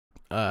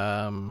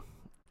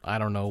 I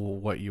don't know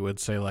what you would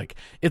say. Like,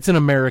 it's an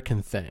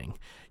American thing,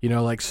 you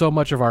know. Like, so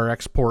much of our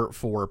export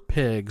for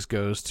pigs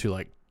goes to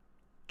like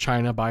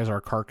China, buys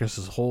our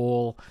carcasses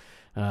whole.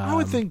 I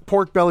would think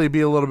pork belly would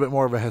be a little bit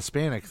more of a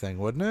Hispanic thing,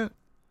 wouldn't it?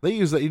 They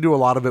use that. You do a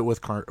lot of it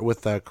with carnitas, I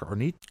think.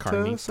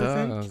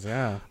 Carnitas,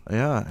 yeah.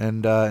 Yeah,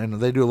 and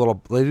they do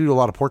a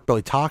lot of pork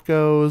belly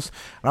tacos.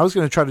 And I was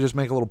going to try to just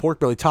make a little pork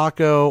belly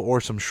taco or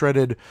some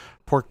shredded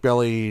pork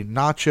belly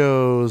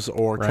nachos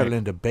or cut it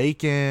into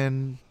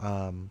bacon.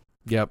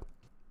 Yep.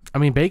 I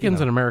mean,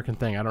 bacon's an American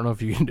thing. I don't know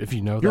if you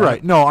know that. You're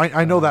right. No,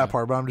 I know that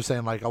part, but I'm just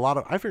saying, like,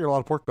 I figured a lot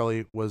of pork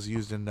belly was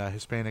used in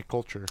Hispanic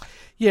culture.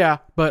 Yeah,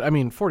 but I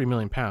mean, 40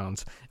 million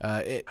pounds.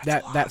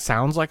 That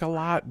sounds like a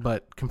lot,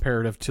 but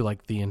comparative to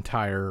like the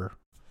entire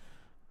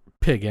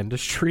pig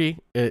industry,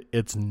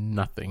 it's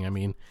nothing. I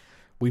mean,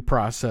 we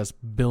process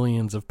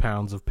billions of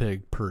pounds of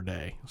pig per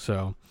day.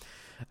 So,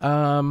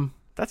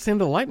 that's the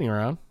end of the lightning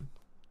round.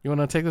 You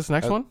want to take this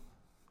next one?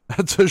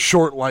 That's a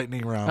short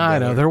lightning round. I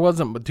know there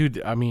wasn't, but dude,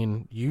 I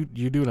mean, you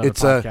do another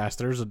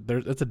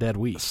podcast. It's a dead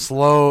week. It's a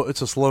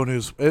slow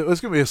news.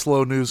 It's gonna be a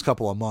slow news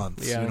couple of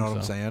months. Yeah, you know what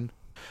I'm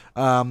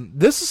saying?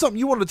 This is something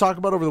you wanted to talk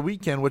about over the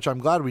weekend, which I'm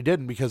glad we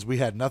didn't because we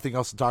had nothing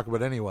else to talk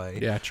about anyway.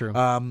 Yeah, true.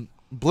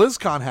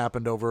 BlizzCon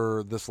happened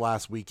over this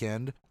last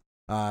weekend.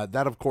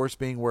 That, of course,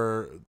 being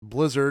where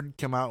Blizzard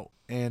came out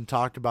and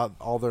talked about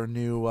all their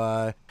new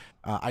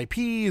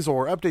IPs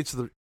or updates to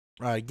the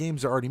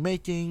games they're already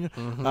making,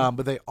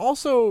 but they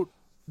also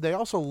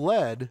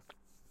led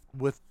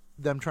with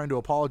them trying to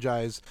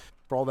apologize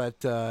for all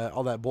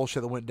that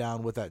bullshit that went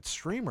down with that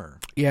streamer.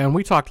 Yeah, and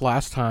we talked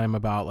last time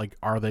about like,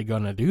 are they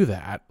going to do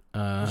that?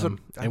 And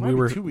we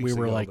were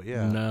like,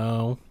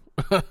 no,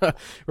 we're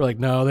like,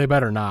 no, they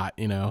better not,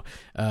 you know.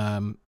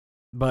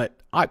 But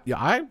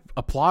I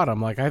applaud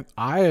them. Like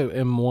I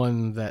am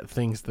one that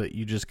thinks that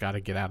you just got to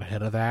get out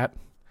ahead of that.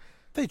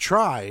 They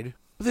tried,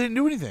 but they didn't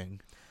do anything.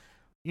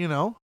 You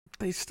know.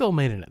 They still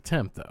made an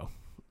attempt, though.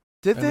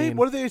 Did they?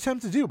 What did they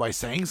attempt to do? By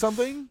saying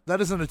something? That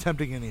isn't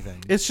attempting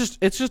anything. It's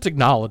just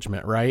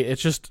acknowledgement, right?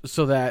 It's just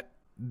so that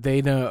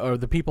they know, or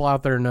the people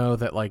out there know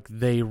that, like,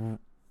 they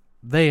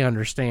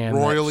understand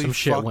royally that some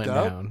shit went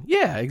up? down.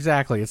 Yeah,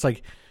 exactly. It's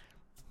like,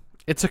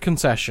 it's a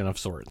concession of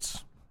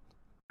sorts.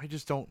 I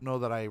just don't know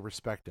that I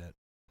respect it,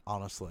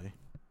 honestly.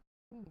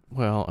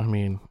 Well, I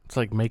mean, it's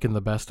like making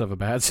the best of a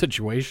bad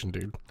situation,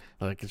 dude.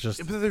 Like, it's just...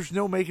 But there's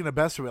no making the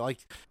best of it. Like,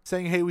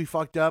 saying, hey, we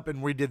fucked up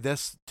and we did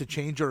this to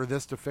change it or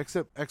this to fix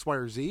it, X, Y,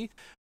 or Z,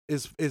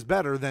 is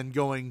better than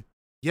going,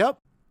 yep,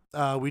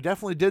 we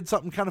definitely did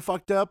something kind of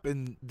fucked up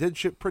and did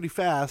shit pretty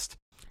fast.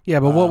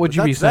 Yeah, but what would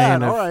you be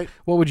saying what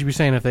would you be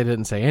saying if they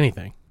didn't say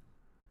anything?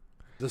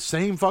 The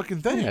same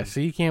fucking thing. Yeah, so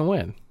you can't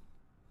win.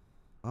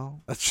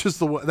 Well, that's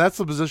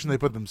the position they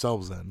put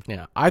themselves in.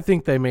 Yeah, I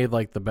think they made,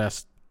 like, the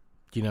best,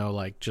 you know,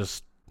 like,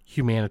 just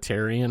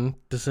humanitarian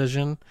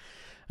decision.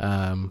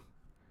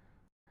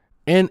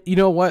 And you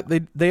know what?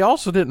 They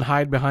also didn't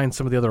hide behind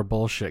some of the other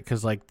bullshit,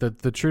 because, like,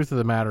 the truth of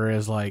the matter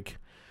is, like,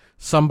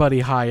 somebody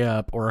high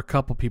up or a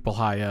couple people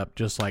high up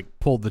just, like,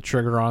 pulled the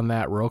trigger on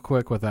that real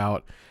quick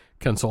without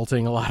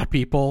consulting a lot of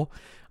people.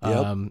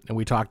 Yep. And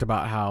we talked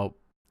about how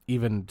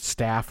even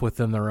staff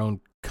within their own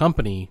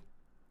company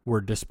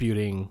were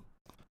disputing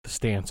the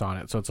stance on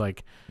it. So it's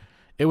like,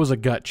 it was a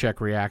gut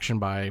check reaction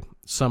by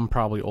some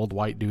probably old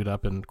white dude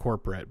up in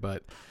corporate,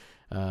 but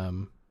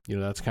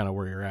that's kind of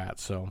where you're at.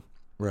 So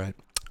right.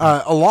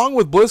 Along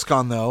with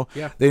BlizzCon, though,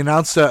 they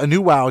announced a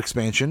new WoW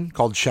expansion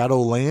called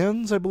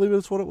Shadowlands. I believe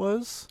that's what it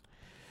was.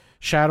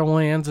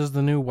 Shadowlands is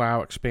the new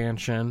WoW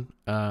expansion.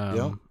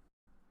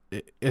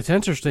 It's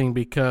interesting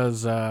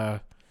because,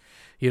 like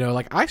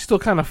I still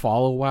kind of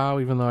follow WoW,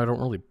 even though I don't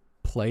really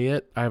play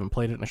it. I haven't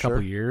played it in a couple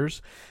of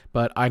years,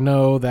 but I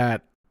know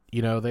that,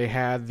 they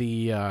had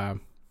the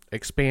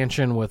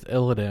expansion with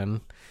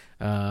Illidan.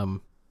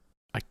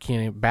 I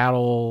can't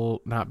even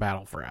not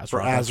Battle for Azeroth. For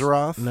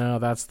Azeroth? No,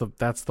 that's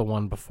the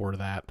one before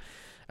that.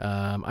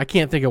 I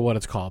can't think of what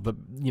it's called, but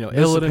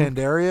Illidan.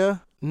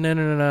 Pandaria?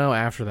 No.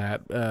 After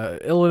that,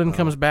 Illidan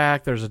comes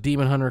back. There's a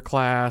Demon Hunter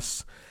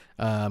class,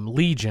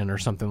 Legion or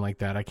something like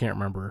that. I can't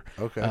remember.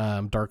 Okay.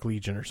 Dark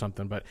Legion or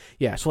something. But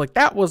yeah, so like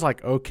that was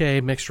like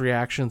okay, mixed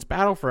reactions.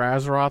 Battle for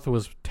Azeroth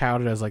was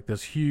touted as like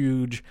this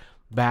huge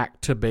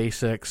back to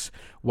basics.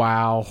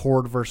 WoW,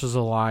 Horde versus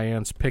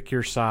Alliance, pick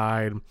your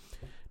side,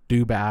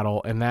 do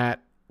battle, and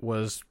that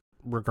was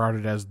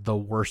regarded as the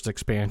worst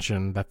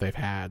expansion that they've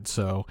had.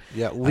 So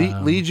yeah,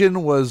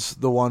 Legion was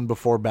the one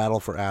before Battle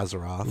for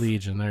Azeroth.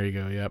 Legion, there you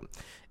go. Yep.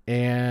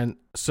 And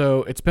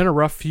so it's been a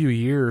rough few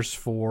years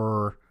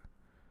for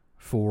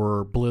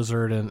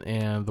Blizzard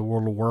and the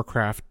World of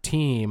Warcraft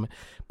team,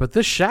 but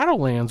this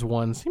Shadowlands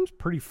one seems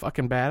pretty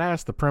fucking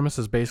badass. The premise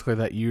is basically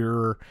that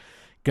you're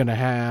gonna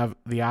have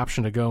the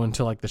option to go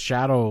into like the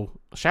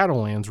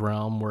Shadowlands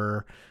realm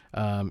where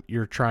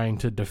you're trying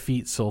to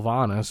defeat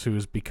Sylvanas,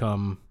 who's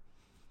become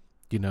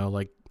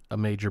like a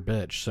major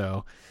bitch.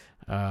 So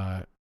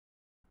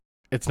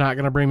it's not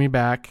gonna bring me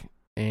back.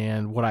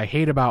 And what I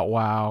hate about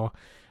WoW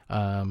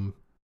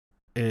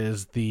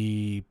is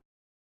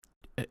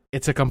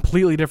it's a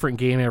completely different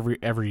game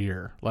every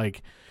year.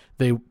 Like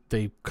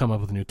they come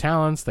up with new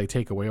talents, they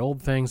take away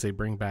old things, they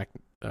bring back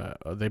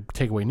they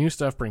take away new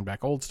stuff, bring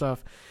back old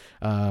stuff.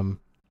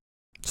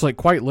 It's like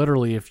quite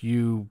literally, if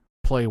you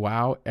play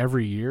WoW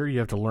every year, you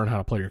have to learn how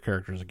to play your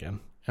characters again,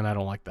 and I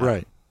don't like that.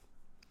 Right.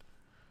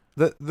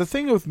 The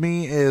thing with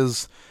me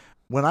is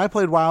when I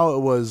played WoW,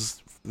 it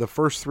was the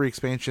first 3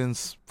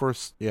 expansions.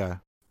 Wrath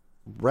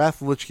of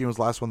the Lich King was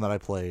the last one that I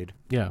played.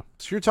 Yeah.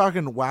 So you're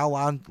talking WoW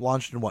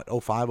launched in what,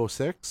 05,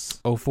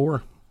 06?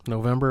 04.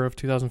 November of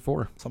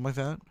 2004. Something like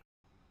that?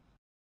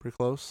 Pretty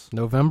close.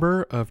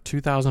 November of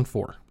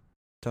 2004.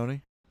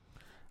 Tony?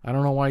 I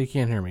don't know why you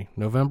can't hear me.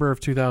 November of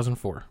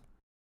 2004.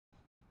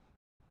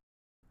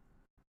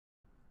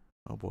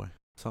 Oh boy.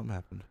 Something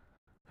happened.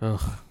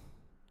 Ugh.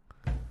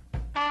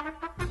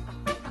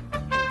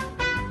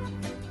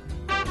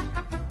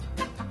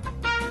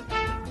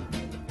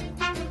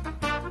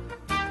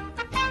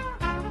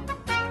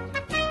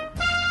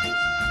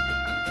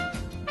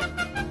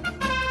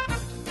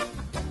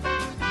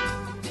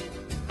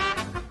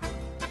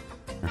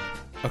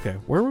 Okay,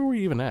 where were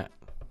we even at?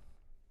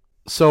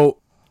 So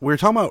we were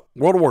talking about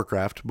World of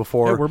Warcraft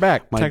before. Yeah, we're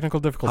back. Technical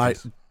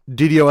difficulties.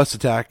 DDoS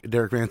attack at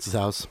Derek Vance's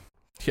house.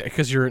 Yeah,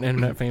 because you're an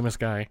internet famous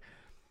guy.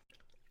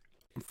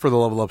 For the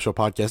Level Up Show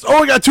podcast.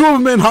 Oh, I got 2 of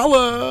them in.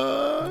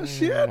 Holla!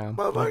 Shit. Yeah,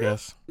 motherfucker. I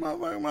guess.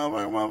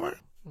 Motherfucker.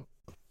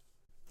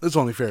 It's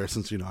only fair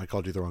since, I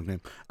called you the wrong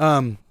name.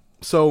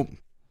 So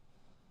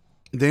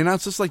they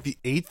announced this like the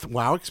 8th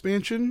WoW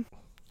expansion.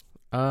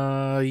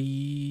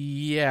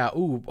 Yeah.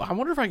 Ooh, I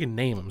wonder if I can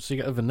name them. So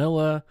you got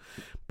Vanilla,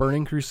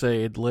 Burning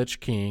Crusade, Lich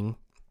King.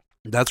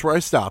 That's where I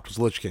stopped, was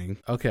Lich King.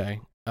 Okay.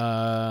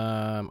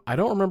 I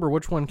don't remember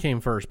which one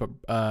came first, but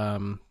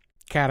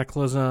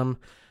Cataclysm,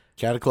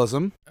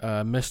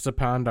 Mist of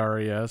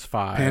Pandaria is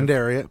 5.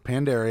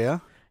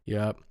 Pandaria.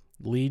 Yep.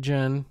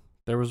 Legion.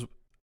 There was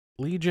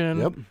Legion.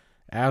 Yep.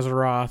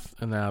 Azeroth,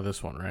 and now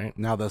this one, right?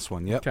 Now this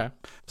one. Yep. Okay.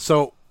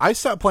 So I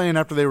stopped playing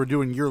after they were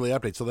doing yearly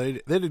updates. So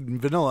they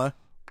did Vanilla,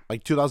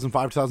 like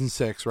 2005,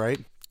 2006, right?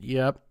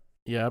 Yep.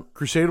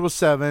 Crusade was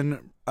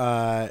 7.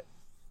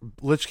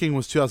 Lich King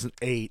was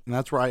 2008, and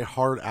that's where I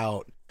hard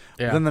out.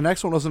 Yeah. Then the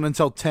next one wasn't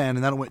until 10,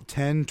 and then it went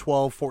 10,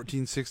 12,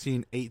 14,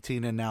 16,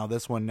 18, and now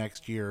this one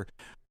next year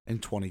in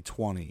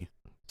 2020.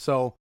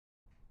 So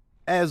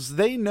as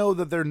they know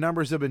that their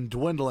numbers have been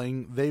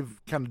dwindling, they've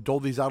kind of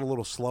doled these out a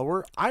little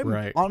slower.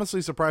 I'm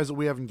honestly surprised that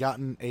we haven't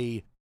gotten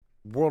a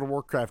World of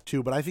Warcraft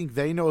 2, but I think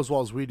they know as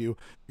well as we do,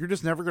 you're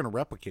just never going to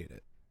replicate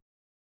it.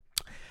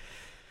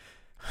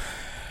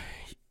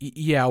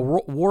 Yeah,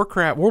 World of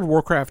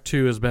Warcraft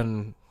 2 has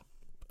been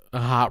a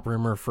hot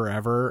rumor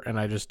forever, and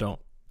I just don't.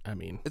 I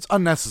mean, it's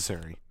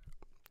unnecessary.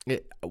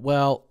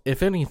 Well,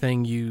 if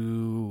anything,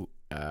 you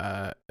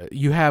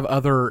have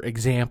other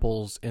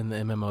examples in the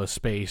MMO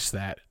space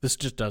that this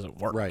just doesn't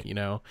work, right?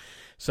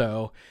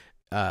 So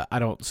I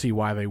don't see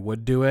why they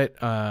would do it.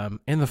 And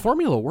the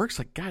formula works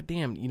like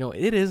goddamn.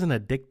 It is an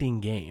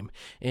addicting game,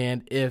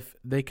 and if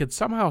they could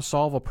somehow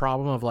solve a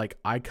problem of like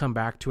I come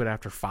back to it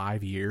after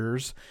 5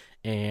 years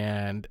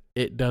and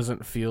it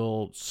doesn't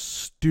feel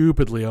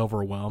stupidly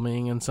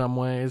overwhelming in some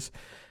ways,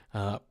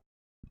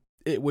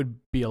 it would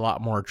be a lot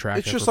more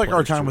attractive. It's just like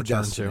our time with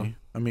Destiny.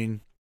 I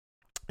mean,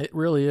 it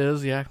really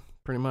is. Yeah,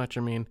 pretty much.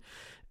 I mean,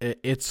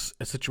 it's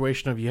a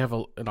situation of you have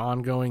an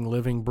ongoing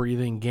living,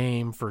 breathing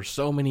game for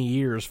so many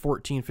years,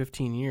 14,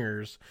 15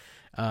 years.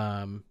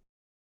 I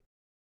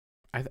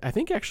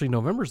think actually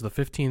November's the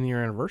 15th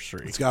year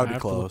anniversary. It's got to be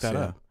close. To look that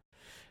up.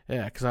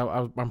 Yeah, because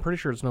I'm pretty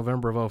sure it's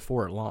November of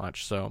 2004 at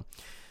launch. So,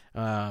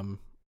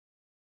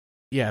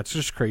 yeah, it's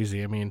just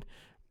crazy. I mean,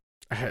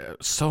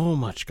 so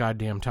much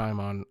goddamn time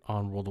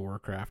on World of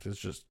Warcraft is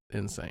just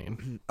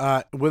insane.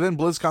 Within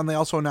BlizzCon, they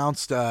also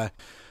announced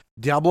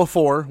Diablo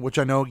 4, which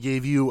I know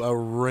gave you a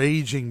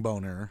raging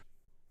boner.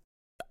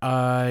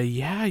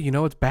 Yeah,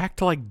 it's back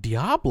to like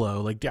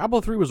Diablo. Like Diablo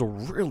 3 was a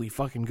really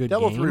fucking good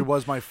Diablo game. 3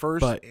 was my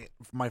first,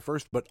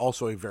 but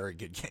also a very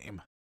good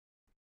game.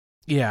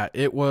 Yeah,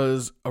 it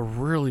was a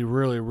really,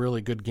 really,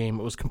 really good game.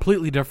 It was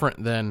completely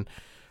different than,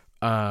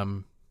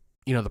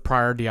 the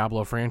prior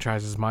Diablo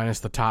franchises, minus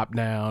the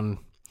top-down,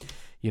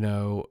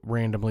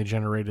 randomly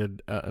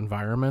generated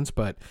environments.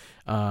 But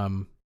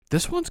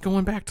this one's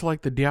going back to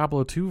like the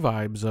Diablo 2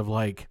 vibes of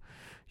like,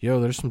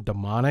 there's some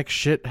demonic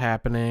shit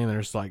happening.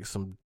 There's like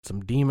some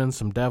demons,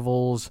 some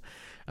devils.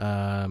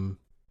 The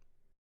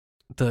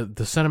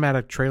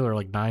cinematic trailer,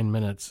 like 9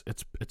 minutes,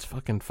 it's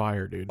fucking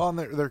fire, dude. Well, and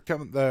they're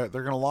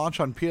gonna launch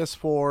on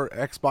PS4,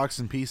 Xbox,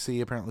 and PC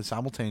apparently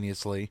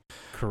simultaneously.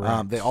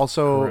 Correct. They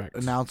also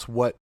announced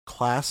what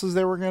classes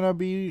they were gonna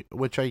be,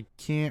 which I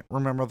can't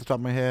remember off the top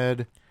of my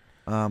head.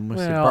 I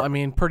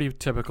mean, pretty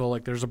typical.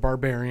 Like, there's a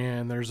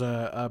barbarian, there's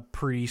a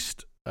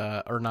priest,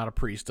 or not a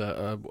priest,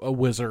 a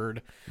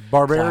wizard,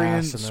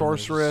 barbarian,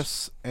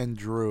 sorceress, and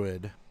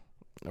druid.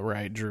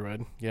 Right,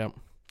 druid. Yep.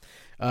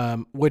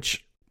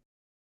 Which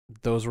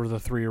those were the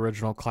 3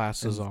 original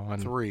classes on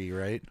 3,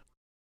 right?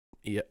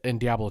 Yeah, in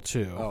Diablo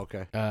 2. Oh,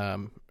 okay.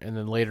 And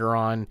then later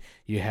on,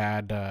 you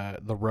had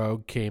the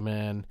rogue came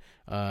in,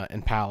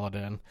 and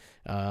paladin.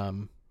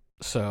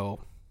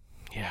 So,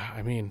 yeah,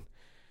 I mean,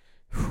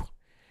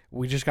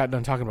 we just got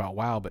done talking about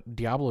WoW, but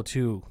Diablo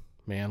 2,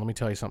 man, let me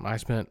tell you something. I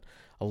spent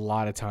a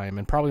lot of time,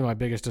 and probably my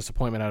biggest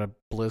disappointment out of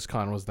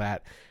BlizzCon was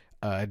that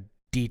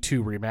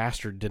D2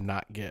 Remastered did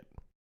not get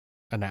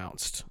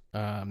announced.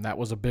 That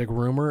was a big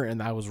rumor,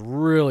 and I was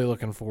really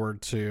looking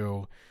forward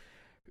to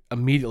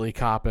immediately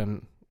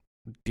copping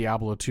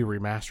Diablo 2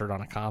 Remastered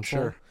on a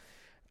console.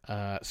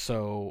 Sure.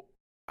 So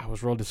I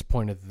was real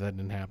disappointed that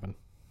didn't happen.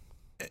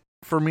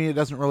 For me, it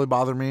doesn't really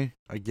bother me.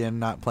 Again,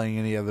 not playing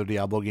any other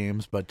Diablo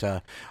games, but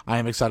I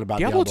am excited about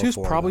Diablo 2 is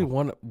 4, probably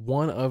though.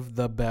 one of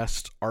the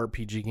best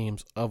RPG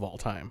games of all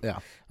time. Yeah.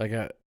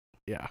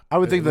 Yeah. I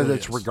would think that really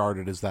it's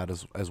regarded as that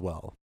as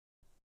well.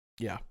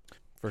 Yeah,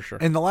 for sure.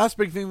 And the last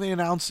big thing they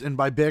announced, and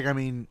by big, I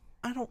mean,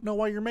 I don't know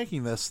why you're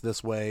making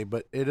this way,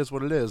 but it is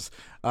what it is.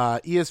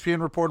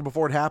 ESPN reported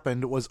before it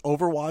happened was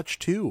Overwatch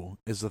 2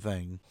 is the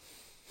thing.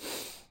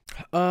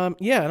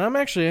 Yeah, and I'm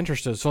actually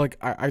interested. So, like,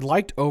 I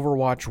liked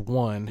Overwatch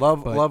 1.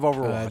 Love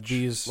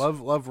Overwatch.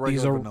 Love regular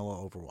these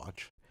vanilla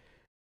Overwatch.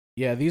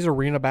 Yeah, these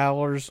arena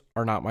battlers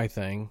are not my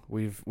thing.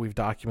 We've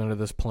documented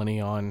this plenty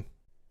on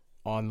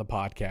the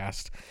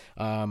podcast.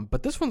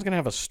 But this one's gonna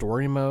have a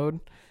story mode,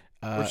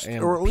 or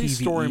at least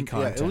PvE story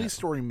content. Yeah, at least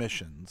story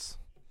missions.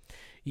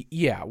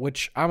 Yeah,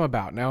 which I'm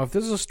about. Now, if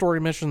this is a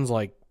story missions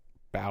like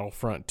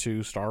Battlefront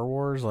 2, Star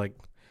Wars, like,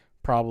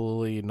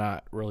 probably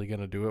not really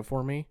gonna do it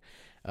for me.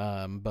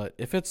 But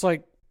if it's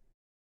like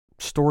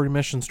story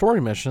missions,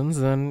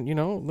 then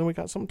then we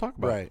got something to talk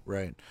about.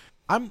 Right.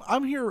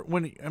 I'm here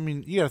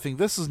you gotta think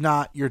this is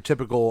not your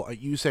typical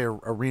you say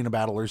arena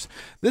battlers.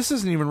 This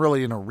isn't even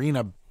really an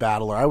arena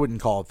battler. I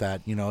wouldn't call it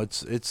that.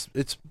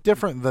 It's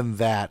different than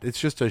that. It's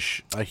just a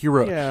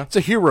hero. Yeah. It's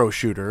a hero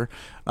shooter.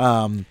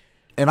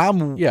 And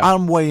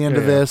I'm way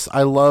into this.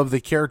 I love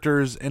the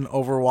characters in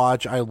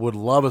Overwatch. I would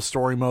love a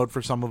story mode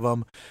for some of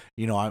them.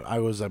 I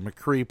was a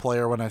McCree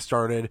player when I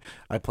started.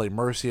 I play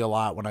Mercy a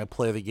lot when I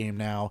play the game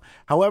now.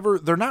 However,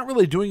 they're not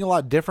really doing a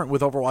lot different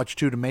with Overwatch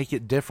 2 to make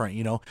it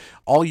different.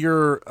 All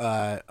your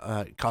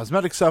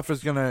cosmetic stuff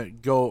is going to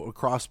go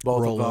across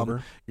both of them.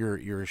 Over.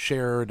 Your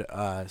shared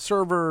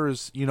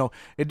servers.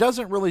 It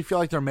doesn't really feel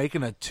like they're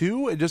making a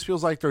 2. It just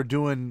feels like they're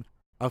doing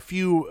a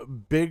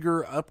few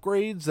bigger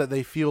upgrades that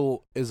they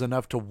feel is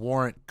enough to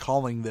warrant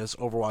calling this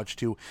Overwatch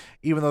 2,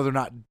 even though they're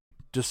not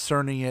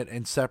discerning it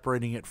and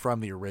separating it from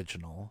the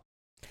original.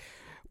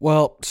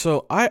 Well,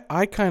 so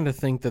I kind of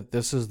think that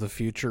this is the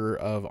future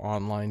of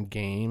online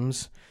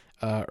games,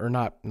 or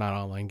not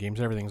online games.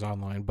 Everything's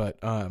online, but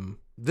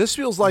this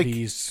feels like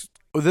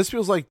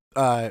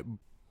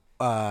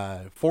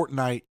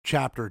Fortnite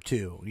Chapter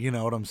 2. You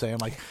know what I'm saying?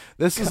 Like,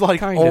 this is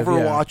like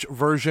Overwatch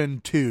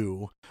version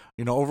 2.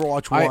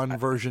 Overwatch 1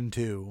 version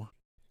 2.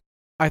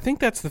 I think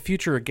that's the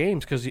future of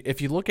games, because if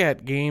you look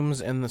at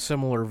games in the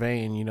similar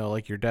vein,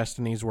 like your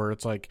Destinies, where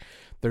it's like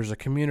there's a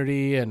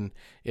community and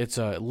it's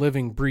a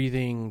living,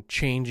 breathing,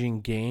 changing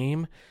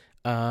game.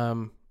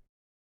 Like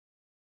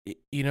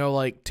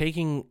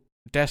taking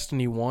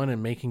Destiny 1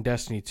 and making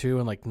Destiny 2,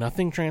 and like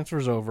nothing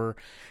transfers over.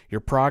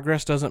 Your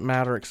progress doesn't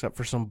matter except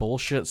for some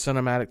bullshit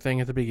cinematic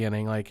thing at the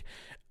beginning. Like,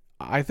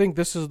 I think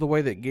this is the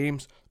way that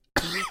games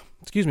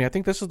excuse me, I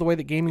think this is the way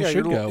that gaming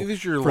should go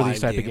these are your for live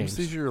these type of games.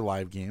 These are your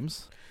live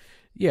games.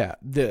 Yeah,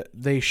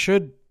 they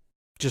should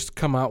just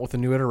come out with a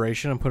new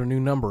iteration and put a new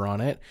number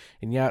on it.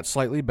 And yeah, it's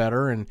slightly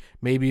better. And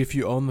maybe if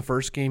you own the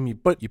first game, you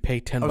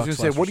pay $10. I was going to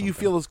say, what do you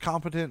feel is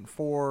competent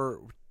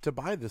to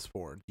buy this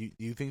for? Do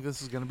you think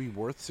this is going to be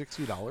worth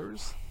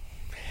 $60?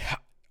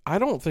 I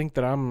don't think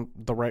that I'm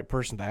the right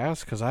person to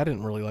ask because I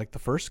didn't really like the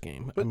first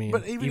game. But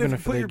even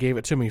if they gave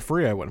it to me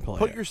free, I wouldn't play it.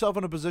 Put yourself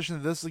in a position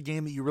that this is a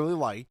game that you really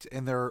liked,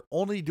 and they're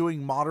only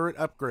doing moderate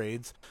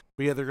upgrades,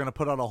 but yet they're going to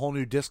put out a whole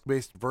new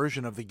disc-based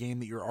version of the game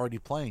that you're already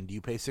playing. Do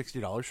you pay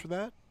 $60 for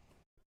that?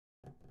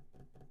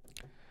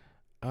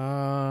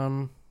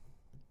 No,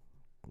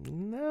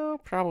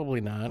 probably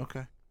not.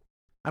 Okay.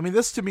 I mean,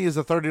 this to me is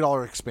a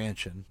 $30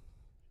 expansion.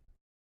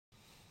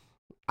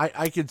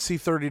 I could see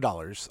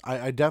 $30.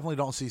 I definitely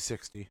don't see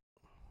 60.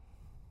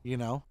 You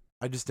know,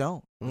 I just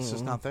don't. It's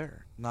just not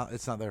there.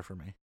 It's not there for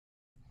me.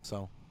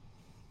 So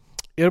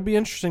it'll be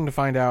interesting to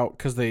find out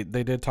because they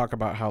did talk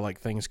about how like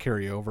things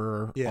carry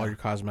over, all your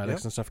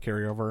cosmetics and stuff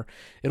carry over.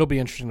 It'll be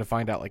interesting to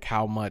find out like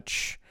how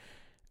much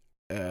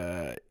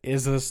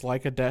is this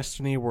like a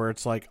Destiny where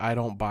it's like I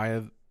don't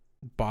buy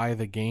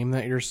the game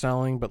that you're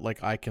selling, but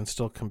like I can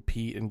still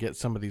compete and get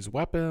some of these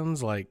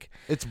weapons. Like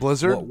it's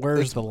Blizzard.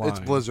 Where's the line? It's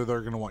Blizzard.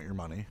 They're going to want your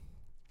money.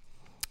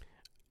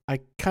 I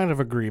kind of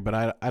agree,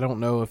 but I don't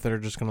know if they're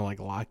just going to like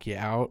lock you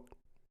out.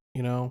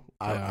 You know,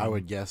 I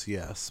would guess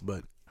yes,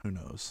 but who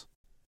knows?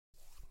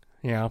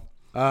 Yeah.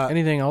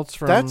 Anything else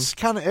from? That's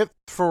kind of it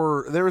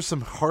for. There was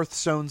some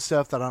Hearthstone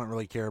stuff that I don't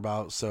really care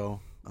about.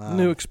 So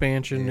new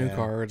expansion, new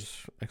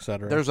cards,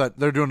 etc.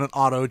 They're doing an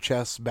auto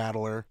chess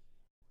battler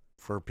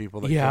for people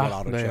that care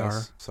about auto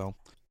chess. So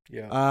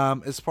yeah.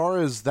 As far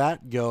as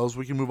that goes,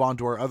 we can move on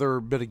to our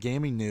other bit of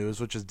gaming news,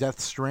 which is Death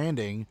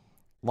Stranding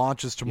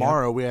launches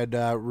tomorrow. We had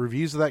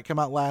reviews of that come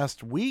out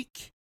last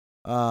week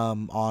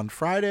on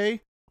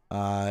Friday,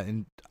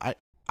 and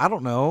I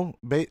don't know.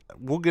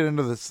 We'll get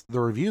into the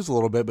reviews a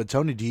little bit, but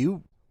Tony, do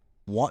you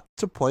want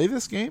to play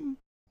this game?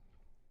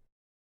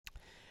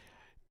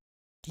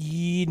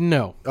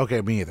 No.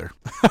 Okay, me either.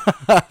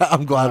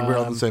 I'm glad we're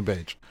on the same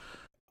page.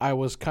 I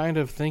was kind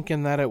of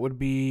thinking that it would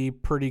be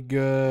pretty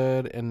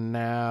good, and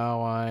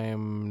now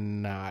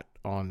I'm not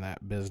on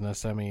that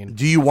business. I mean,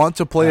 do you want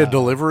to play a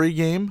delivery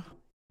game?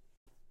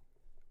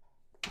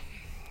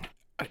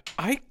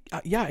 I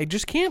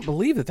just can't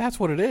believe that that's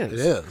what it is. It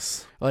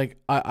is. Like,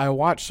 I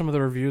watched some of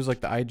the reviews,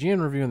 like the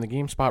IGN review and the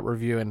GameSpot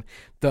review, and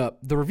the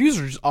reviews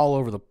are just all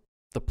over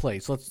the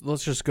place.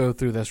 Let's just go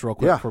through this real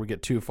quick before we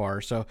get too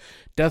far. So,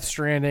 Death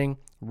Stranding,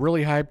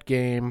 really hyped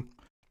game.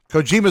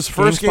 Kojima's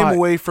first game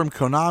away from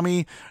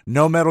Konami,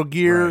 no Metal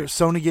Gear. Right.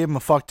 Sony gave him a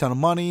fuck ton of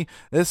money.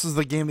 This is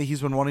the game that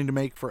he's been wanting to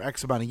make for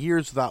X amount of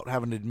years without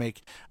having to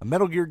make a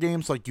Metal Gear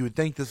game. So, like, you would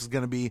think this is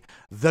going to be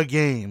the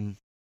game.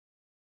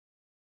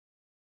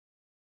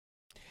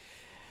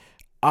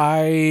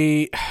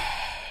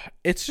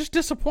 It's just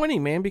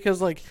disappointing, man,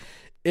 because like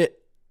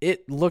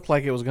it looked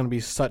like it was going to be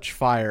such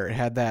fire. It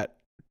had that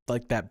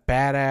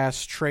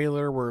badass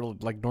trailer where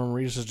like Norman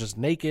Reedus is just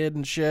naked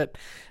and shit.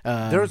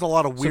 There's a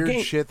lot of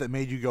weird shit that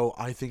made you go,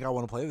 I think I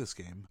want to play this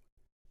game.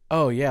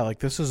 Oh yeah, like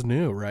this is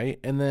new, right?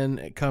 And then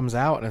it comes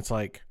out and it's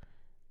like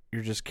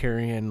you're just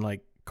carrying like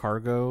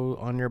cargo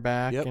on your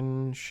back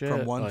and shit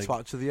from one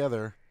spot to the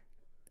other.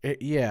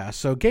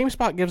 So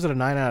GameSpot gives it a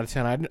 9 out of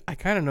 10. I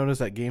kind of noticed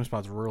that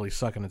GameSpot's really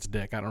sucking its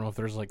dick. I don't know if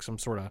there's like some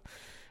sort of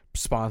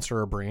sponsor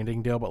or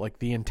branding deal, but like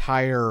the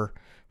entire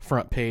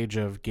front page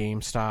of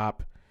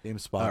GameSpot,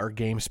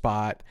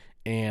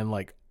 and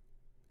like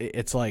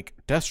it's like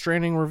Death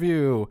Stranding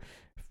review,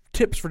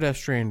 tips for Death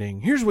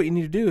Stranding. Here's what you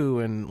need to do,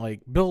 and like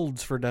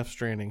builds for Death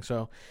Stranding.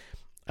 So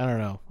I don't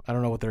know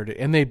what they're doing,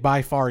 and they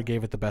by far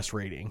gave it the best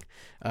rating.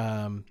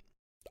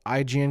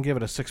 IGN gave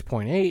it a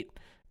 6.8.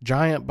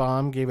 Giant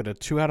Bomb gave it a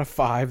 2 out of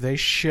 5. They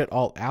Alex shit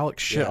all over it.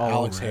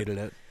 Alex hated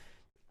it.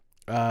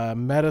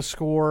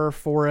 Metascore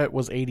for it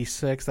was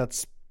 86.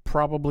 That's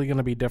probably going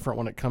to be different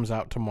when it comes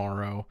out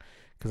tomorrow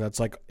because that's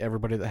like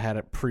everybody that had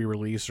it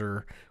pre-release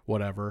or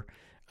whatever.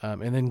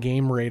 And then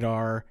Game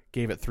Radar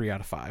gave it 3 out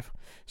of 5.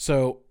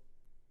 So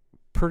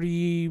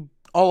pretty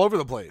all over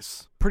the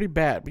place. Pretty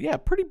bad. But yeah,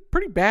 pretty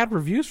bad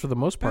reviews for the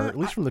most part, at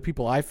least from the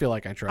people I feel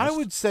like I trust. I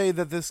would say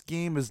that this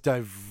game is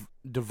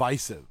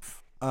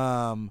divisive.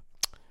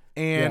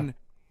 And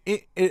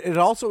it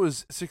also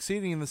is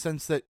succeeding in the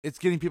sense that it's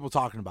getting people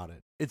talking about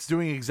it. It's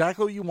doing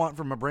exactly what you want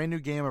from a brand new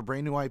game, a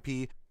brand new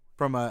IP,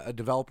 from a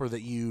developer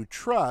that you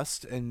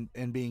trust, and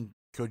being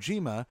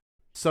Kojima.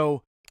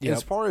 So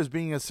as far as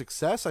being a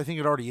success, I think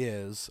it already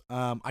is.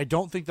 I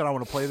don't think that I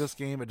want to play this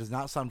game. It does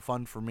not sound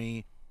fun for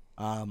me.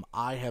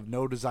 I have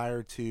no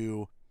desire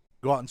to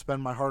go out and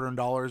spend my hard-earned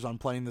dollars on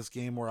playing this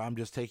game where I'm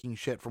just taking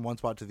shit from one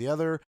spot to the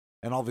other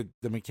and all the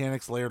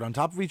mechanics layered on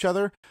top of each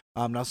other.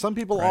 Now, some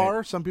people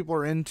are. Some people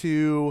are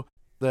into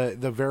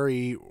the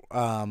very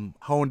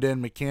honed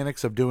in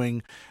mechanics of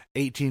doing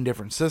 18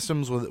 different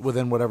systems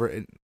within whatever,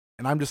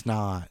 and I'm just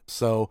not.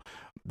 So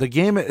the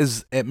game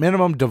is at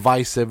minimum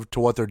divisive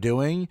to what they're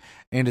doing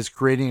and is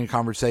creating a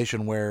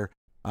conversation where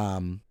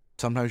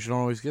sometimes you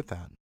don't always get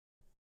that.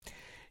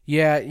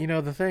 Yeah,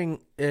 the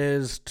thing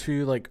is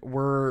to like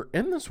we're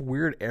in this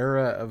weird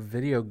era of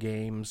video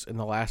games in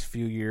the last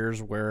few years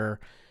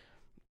where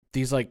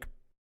these like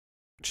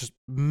just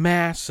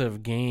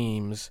massive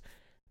games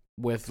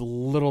with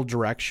little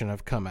direction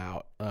have come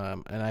out.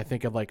 And I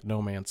think of like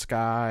No Man's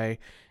Sky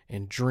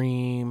and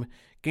Dream,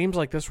 games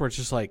like this where it's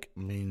just like, I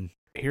mean,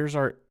 here's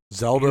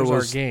Zelda our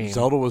was game.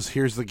 Zelda was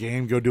here's the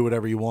game, go do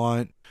whatever you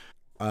want.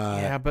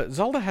 Yeah, but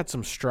Zelda had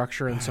some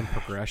structure and some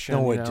progression.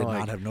 No, it did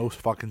not have no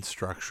fucking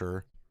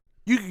structure.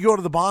 You could go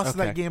to the boss in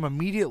that game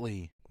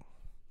immediately.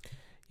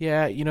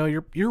 Yeah,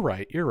 you're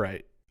right. You're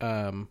right.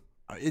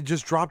 It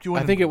just dropped you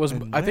in. I think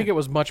it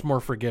was much more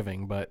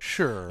forgiving, but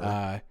sure.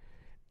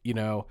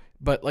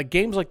 But like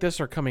games like this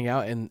are coming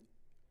out and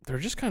they're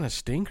just kind of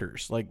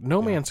stinkers. Like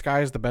No Man's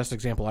Sky is the best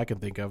example I can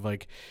think of.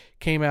 Like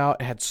came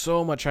out, had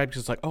so much hype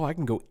because it's like, oh, I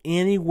can go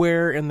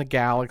anywhere in the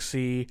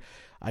galaxy.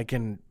 I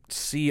can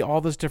see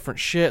all this different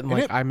shit, and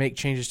like I make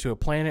changes to a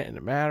planet and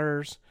it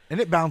matters. And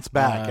it bounced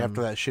back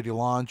after that shitty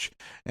launch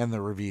and the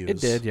reviews.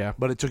 It did, yeah.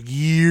 But it took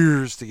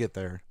years to get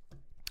there.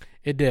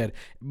 It did.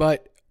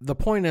 But the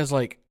point is,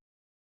 like,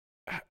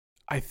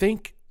 I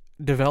think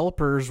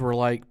developers were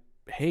like,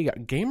 hey,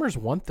 gamers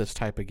want this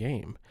type of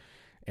game.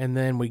 And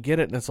then we get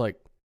it, and it's like,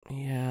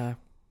 yeah,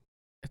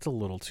 it's a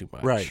little too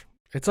much. Right.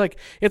 It's like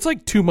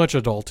too much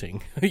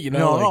adulting.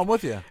 No, I'm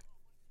with you.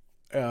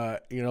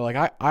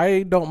 Like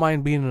I don't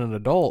mind being an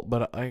adult,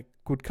 but I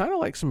would kind of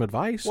like some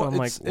advice on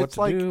like what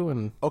to do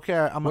and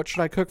what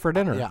should I cook for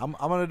dinner. Yeah,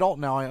 I'm an adult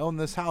now. I own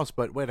this house,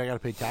 but wait, I got to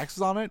pay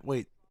taxes on it.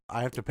 Wait,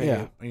 I have to pay.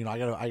 Yeah. I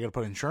got to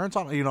put insurance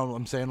on it. You know what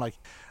I'm saying? Like,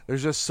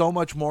 there's just so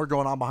much more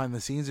going on behind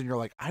the scenes, and you're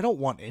like, I don't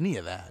want any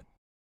of that.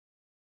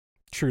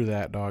 True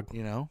that, dog.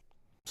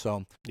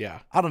 So yeah,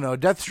 I don't know.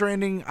 Death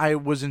Stranding, I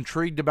was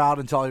intrigued about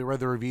until I read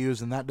the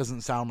reviews, and that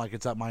doesn't sound like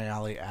it's up my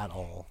alley at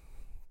all.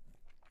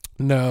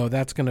 No,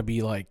 that's gonna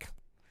be like.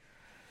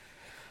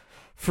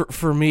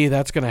 For me,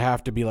 that's going to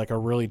have to be like a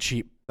really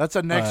cheap. That's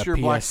a next year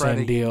Black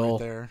Friday deal right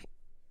there.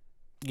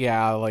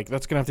 Yeah, like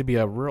that's going to have to be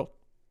a real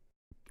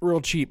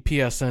cheap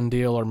PSN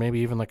deal, or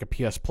maybe even like a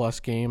PS Plus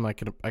game. I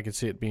could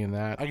see it being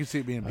that. I could see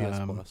it being PS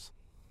Plus.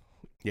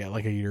 Yeah,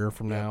 like a year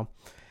from now.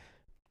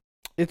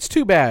 It's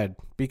too bad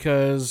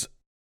because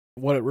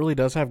what it really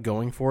does have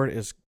going for it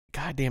is,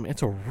 goddamn,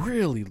 it's a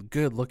really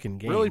good looking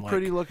game. Really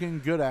pretty looking,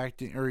 good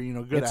acting, or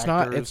good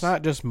actors. It's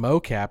not just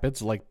mocap;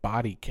 it's like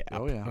body cap.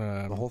 Oh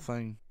yeah, the whole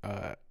thing.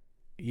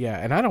 Yeah,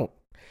 and I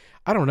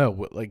don't know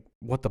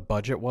what the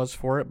budget was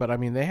for it, but I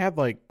mean they had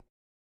like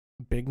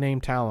big name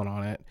talent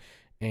on it,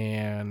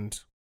 and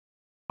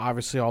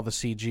obviously all the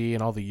CG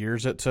and all the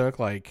years it took,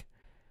 like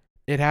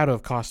it had to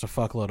have cost a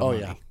fuckload of money.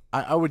 Yeah,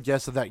 I would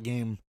guess that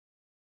game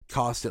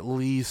cost at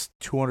least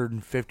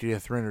 $250 to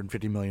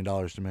 $350 million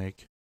to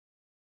make.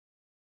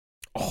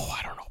 Oh,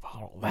 I don't know about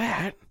all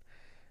that.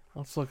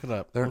 Let's look it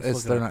up.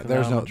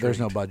 There's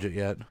no budget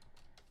yet.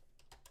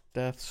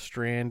 Death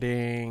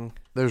Stranding.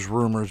 There's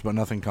rumors, but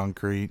nothing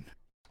concrete.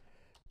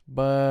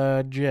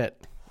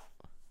 Budget.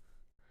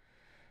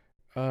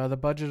 The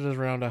budget is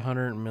around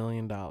 $100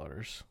 million.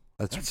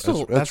 That's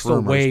still rumors,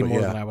 way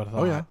more than I would have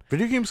thought. Oh yeah,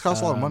 video games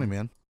cost a lot of money,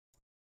 man.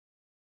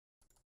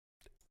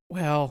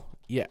 Well,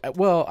 yeah.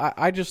 Well,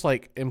 I just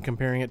like am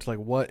comparing it to like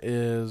what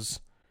is.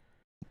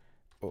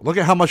 Look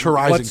at how much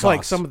Horizon costs.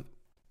 Like some.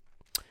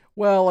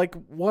 Well, like,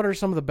 what are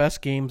some of the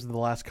best games in the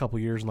last couple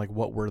of years, and like,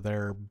 what were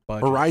their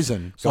budgets?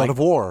 Horizon, God of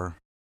War.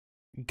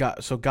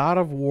 God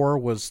of War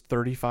was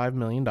 $35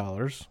 million.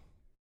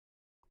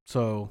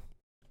 So,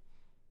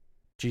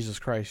 Jesus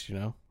Christ,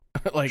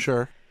 like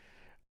sure.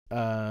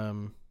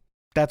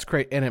 That's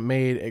great, and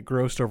it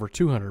grossed over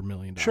 $200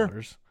 million.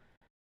 Sure.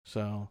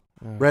 So,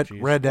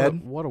 Red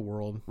Dead. What a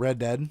world. Red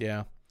Dead.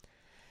 Yeah.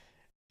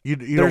 You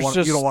don't want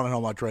to know how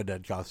much Red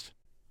Dead cost.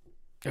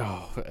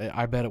 Oh,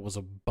 I bet it was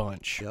a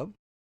bunch. Yep.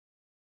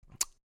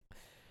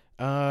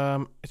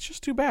 It's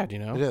just too bad,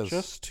 It is.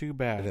 Just too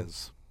bad. It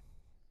is.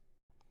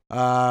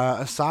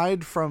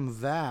 Aside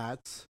from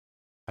that,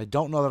 I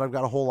don't know that I've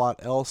got a whole lot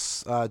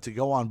else to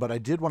go on, but I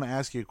did want to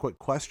ask you a quick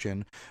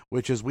question,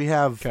 which is we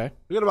got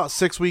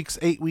about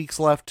 8 weeks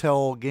left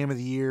till Game of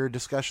the Year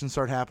discussions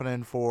start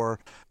happening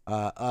for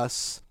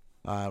us,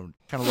 kind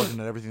of looking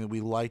at everything that we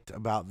liked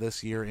about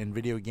this year in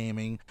video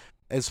gaming.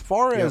 As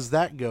far as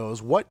that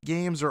goes, what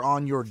games are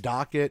on your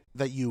docket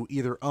that you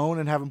either own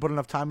and haven't put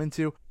enough time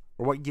into,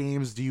 or what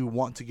games do you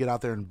want to get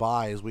out there and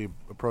buy as we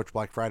approach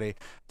Black Friday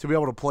to be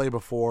able to play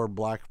before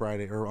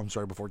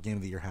before Game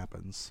of the Year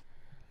happens?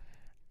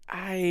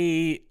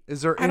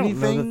 Is there anything? I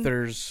don't know that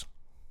there's.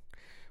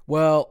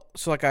 Well,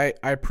 so like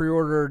I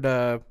pre-ordered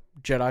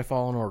Jedi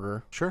Fallen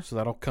Order. Sure. So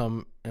that'll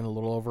come in a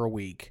little over a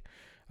week.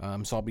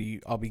 So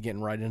I'll be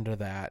getting right into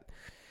that.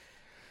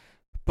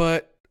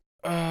 But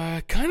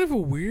kind of a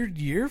weird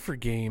year for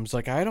games.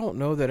 Like I don't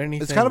know that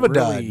anything. It's kind of a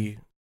dud.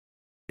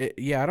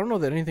 I don't know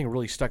that anything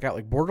really stuck out.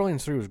 Like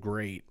Borderlands 3 was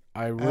great.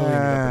 I really ended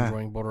up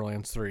enjoying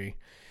Borderlands 3.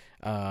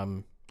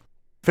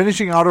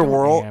 Finishing Outer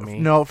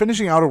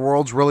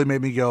Worlds really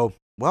made me go,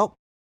 well,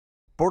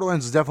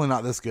 Borderlands is definitely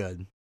not this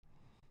good.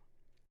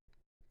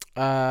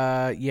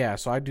 Yeah.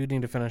 So I do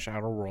need to finish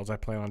Outer Worlds. I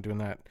plan on doing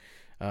that.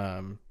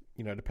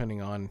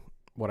 Depending on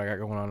what I got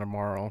going on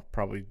tomorrow,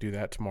 probably do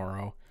that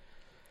tomorrow.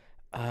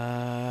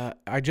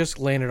 I just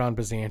landed on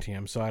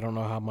Byzantium, so I don't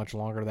know how much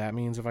longer that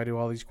means if I do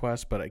all these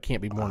quests, but it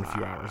can't be more than a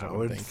few hours. I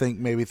would think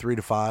maybe 3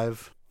 to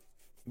 5.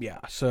 Yeah.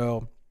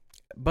 So,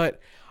 but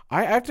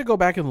I have to go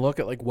back and look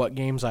at like what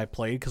games I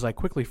played because I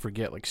quickly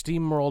forget. Like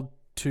SteamWorld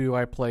 2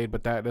 I played,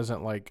 but that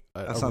isn't like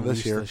that's not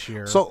this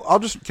year. So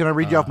can I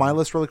read you off my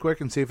list really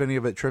quick and see if any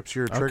of it trips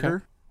your trigger?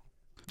 Okay.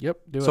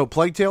 Yep. Do it. So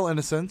Plague Tale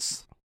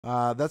Innocence.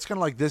 That's kind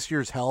of like this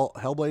year's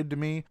Hellblade to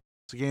me.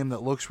 It's a game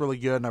that looks really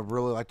good and I'd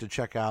really like to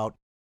check out.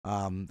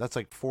 That's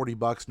like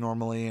 $40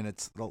 normally, and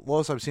it's the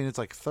lowest I've seen. It's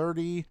like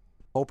 30.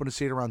 Hoping to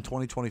see it around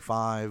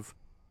 2025.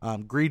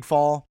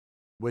 Greedfall,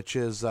 which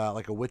is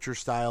like a Witcher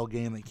style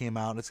game that came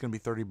out. It's gonna be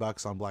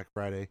 $30 on Black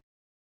Friday.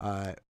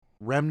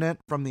 Remnant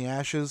from the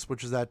Ashes,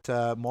 which is that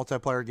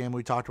multiplayer game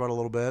we talked about a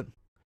little bit.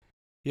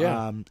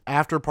 Yeah.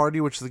 After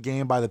Party, which is the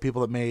game by the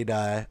people that made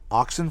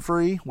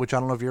Oxenfree, which I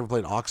don't know if you ever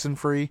played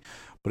Oxenfree,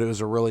 but it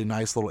was a really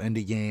nice little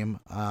indie game.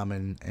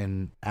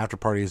 And After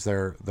Party is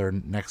their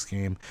next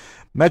game.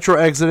 Metro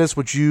Exodus,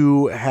 which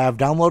you have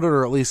downloaded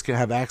or at least can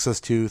have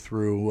access to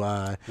through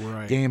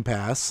Game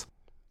Pass.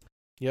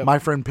 Yep. My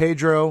Friend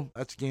Pedro,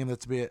 that's a game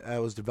that's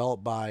was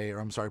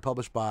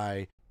published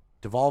by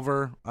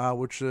Devolver,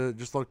 which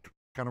just looked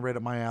kind of right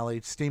up my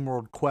alley.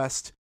 SteamWorld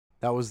Quest,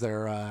 that was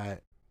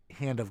their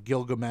Hand of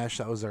Gilgamesh.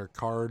 That was their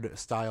card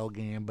style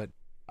game, but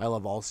I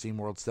love all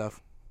SteamWorld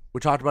stuff. We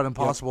talked about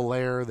Impossible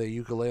Lair, the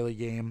ukulele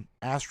game.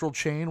 Astral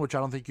Chain, which I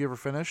don't think you ever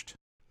finished.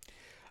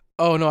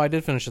 Oh, no, I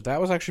did finish it.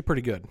 That was actually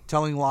pretty good.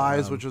 Telling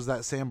Lies, which was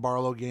that Sam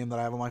Barlow game that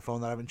I have on my phone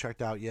that I haven't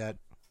checked out yet.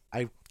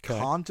 I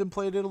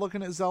contemplated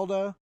looking at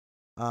Zelda.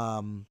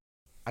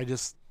 I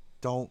just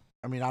don't.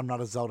 I mean, I'm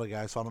not a Zelda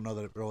guy, so I don't know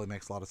that it really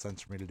makes a lot of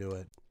sense for me to do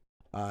it.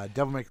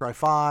 Devil May Cry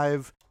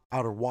 5,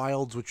 Outer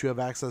Wilds, which you have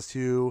access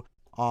to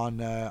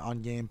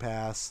on Game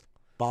Pass.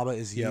 Baba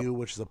Is You,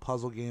 which is a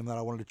puzzle game that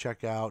I wanted to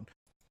check out.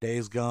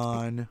 Days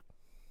Gone.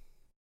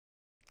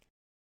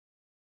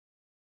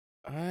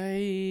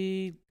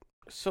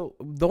 So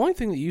the only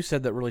thing that you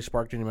said that really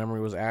sparked in your memory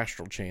was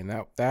Astral Chain.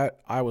 That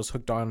I was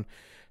hooked on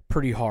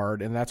pretty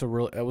hard, and that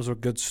was a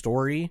good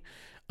story.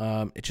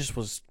 It just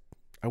was.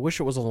 I wish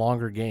it was a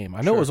longer game.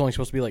 I know it was only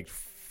supposed to be like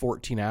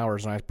 14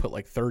 hours, and I put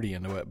like 30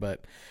 into it,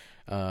 but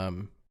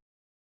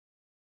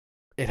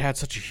it had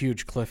such a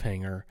huge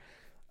cliffhanger.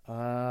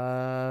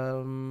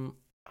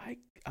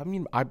 I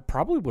mean, I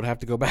probably would have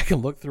to go back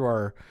and look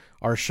through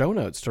our show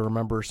notes to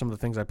remember some of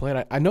the things I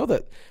played. I know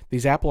that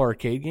these Apple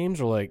Arcade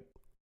games are like,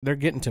 they're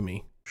getting to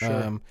me.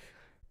 Sure.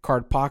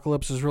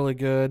 Cardpocalypse is really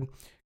good.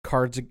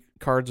 Cards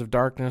of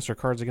Darkness or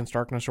Cards Against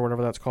Darkness or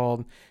whatever that's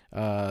called.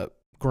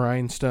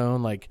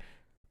 Grindstone, like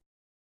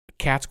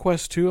Cat's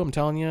Quest 2, I'm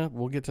telling you,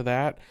 we'll get to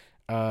that.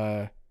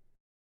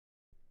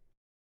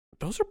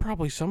 Those are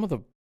probably some of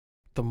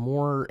the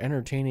more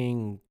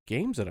entertaining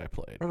games that I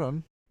played. Right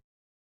on.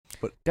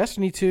 But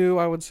Destiny 2,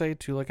 I would say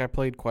too. Like I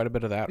played quite a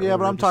bit of that. Yeah,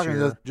 but I'm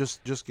talking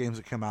just games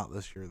that come out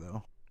this year,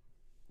 though.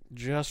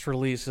 Just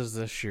releases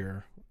this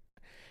year.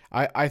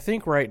 I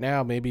think right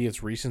now maybe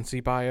it's recency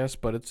bias,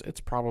 but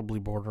it's probably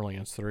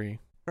Borderlands 3.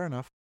 Fair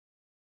enough.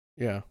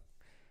 Yeah.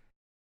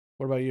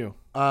 What about you?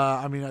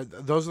 I mean,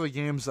 those are the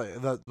games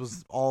that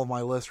was all of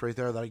my list right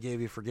there that I gave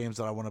you for games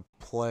that I want to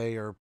play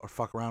or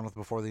fuck around with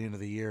before the end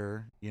of the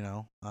year. You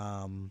know,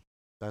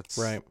 that's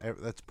right.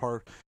 That's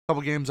part. A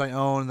couple games I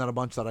own, and then a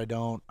bunch that I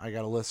don't. I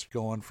got a list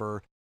going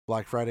for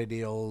Black Friday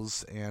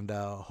deals, and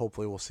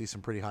hopefully we'll see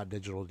some pretty hot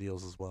digital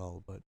deals as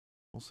well. But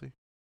we'll see.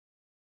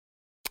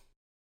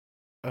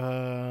 What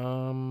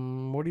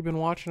have you been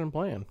watching and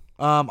playing?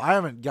 I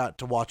haven't got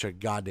to watch a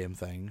goddamn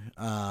thing.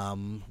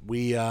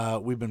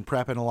 We've been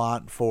prepping a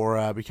lot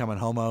for becoming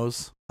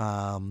homos.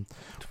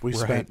 We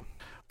spent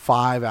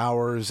 5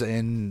 hours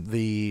in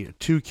the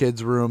 2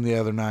 kids' room the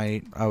other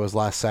night. I was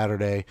last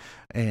Saturday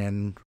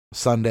and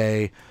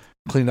Sunday,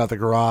 cleaned out the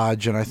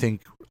garage, and I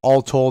think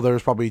all told there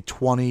was probably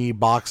 20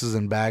 boxes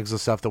and bags of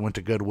stuff that went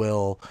to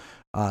Goodwill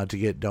to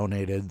get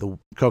donated. The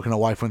coconut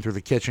wife went through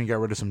the kitchen, got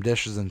rid of some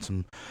dishes and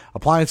some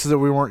appliances that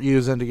we weren't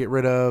using to get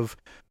rid of.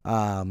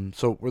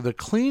 So where the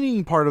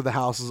cleaning part of the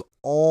house is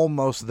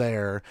almost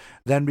there,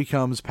 then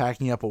becomes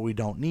packing up what we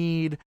don't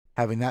need,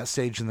 having that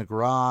stage in the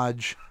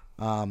garage.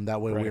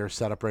 That way we are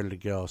set up ready to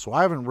go. So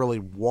I haven't really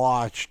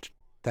watched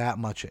that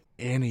much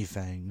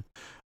anything.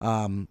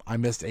 I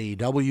missed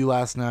AEW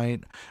last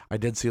night. I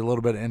did see a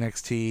little bit of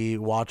NXT,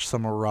 watch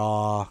some of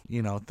Raw.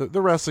 You know,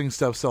 the wrestling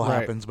stuff still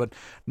happens, but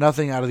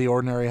nothing out of the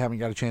ordinary. I haven't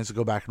got a chance to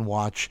go back and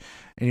watch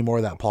any more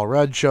of that Paul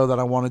Rudd show that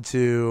I wanted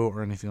to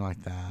or anything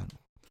like that.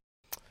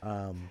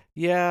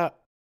 Yeah.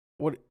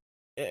 What?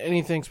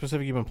 Anything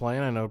specific you've been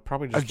playing? I know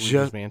probably just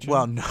Luigi's Mansion.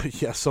 Well, no,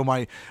 yeah. So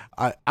my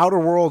Outer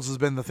Worlds has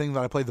been the thing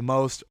that I played the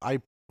most.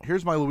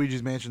 Here's my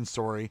Luigi's Mansion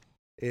story: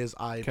 is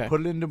I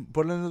put it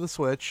into the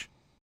Switch.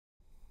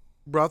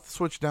 Brought the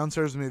Switch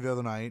downstairs with me the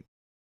other night.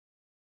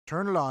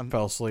 Turned it on.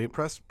 Fell asleep.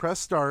 Press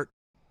start.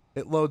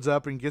 it loads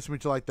up and gets me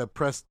to like the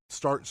press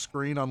start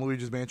screen on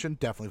Luigi's Mansion.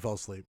 Definitely fell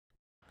asleep.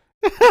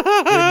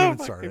 Didn't even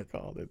start it.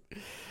 Called it.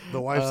 The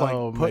wife's like,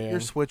 put your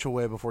man. Switch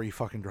away before you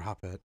fucking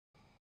drop it.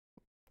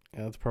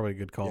 Yeah, that's probably a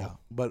good call. Yeah,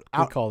 but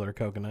Good call there,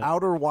 Coconut.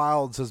 Outer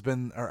Worlds has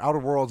been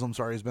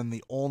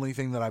the only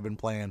thing that I've been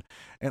playing.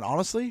 And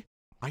honestly,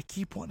 I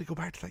keep wanting to go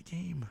back to that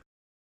game.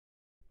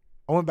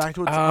 I went back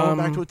to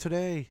it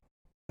today,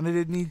 and I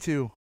didn't need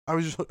to. I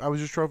was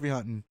just trophy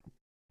hunting.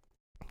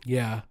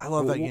 Yeah, I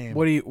love that game.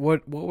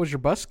 What was your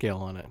bus scale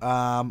on it?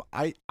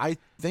 I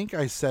think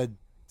I said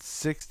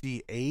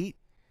 68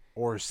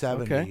 or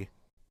 70. Okay.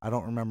 I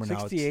don't remember now.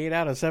 68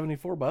 out of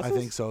 74 buses? I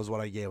think so is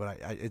what I gave it.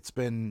 It's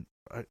been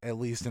at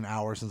least an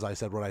hour since I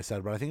said what I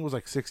said, but I think it was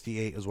like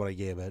 68 is what I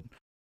gave it.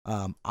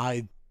 Man,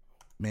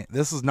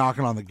 this is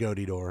knocking on the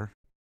goatee door.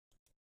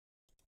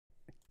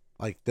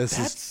 Like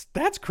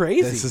that's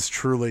crazy. This is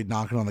truly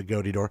knocking on the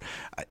goatee door.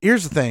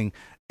 Here's the thing: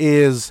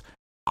 is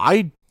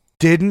I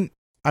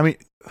mean,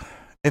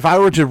 if I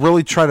were to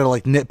really try to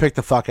like nitpick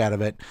the fuck out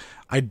of it,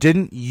 I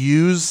didn't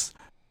use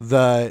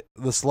the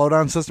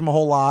slowdown system a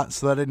whole lot,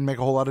 so that didn't make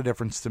a whole lot of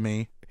difference to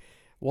me.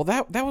 Well,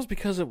 that was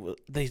because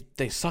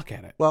they suck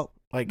at it. Well,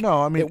 like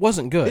no, I mean it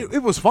wasn't good.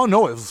 It was fun.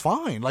 No, it was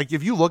fine. Like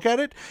if you look at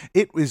it,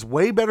 it is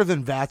way better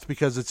than VATS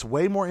because it's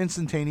way more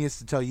instantaneous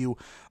to tell you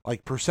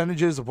like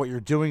percentages of what you're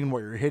doing and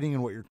what you're hitting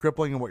and what you're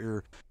crippling and what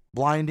you're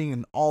blinding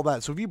and all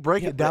that. So if you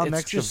break it down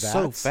next to VATS, it's just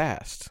so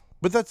fast.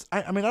 But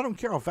I mean, I don't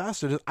care how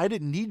fast it is. I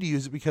didn't need to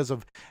use it because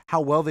of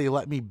how well they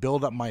let me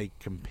build up my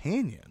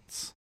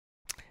companions.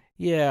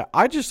 Yeah,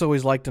 I just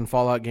always liked in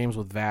Fallout games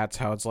with VATS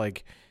how it's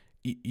like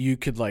you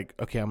could like,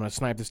 okay, I'm going to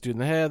snipe this dude in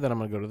the head, then I'm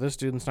going to go to this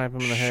dude and snipe him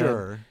in the head.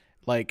 Sure.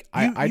 Like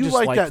I just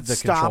like liked that the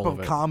stop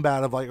of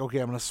combat of like, okay,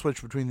 I'm going to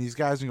switch between these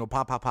guys and go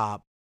pop, pop,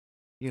 pop.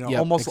 You know, Yep,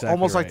 almost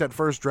exactly like right. that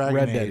first Dragon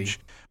Red Age.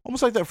 Daddy.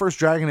 Almost like that first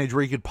Dragon Age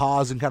where you could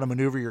pause and kind of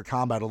maneuver your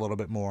combat a little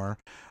bit more.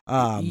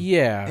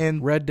 Yeah,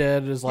 and Red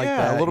Dead is like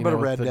that. A little bit of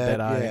with Red the Dead.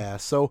 Deadeye. Yeah.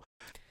 So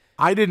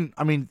I didn't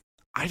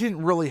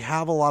really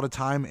have a lot of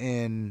time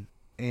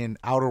in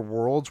Outer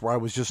Worlds where I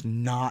was just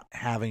not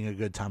having a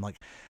good time. Like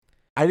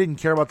I didn't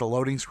care about the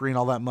loading screen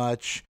all that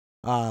much.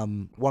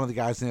 One of the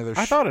guys in the other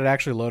I thought it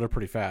actually loaded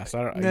pretty fast.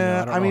 I don't know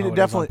it how it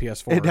definitely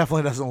is on PS4. it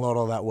definitely doesn't load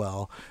all that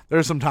well.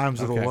 There's some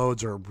times that the Okay.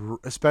 loads are,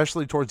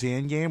 especially towards the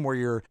end game, where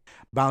you're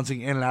bouncing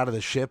in and out of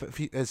the ship.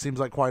 It seems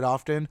like quite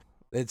often.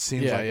 It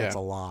seems like it's a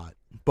lot,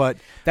 but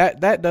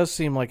that does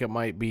seem like it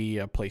might be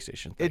a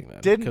PlayStation thing.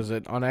 It didn't- because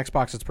on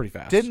Xbox it's pretty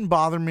fast. didn't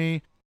bother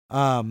me.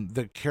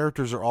 The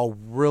characters are all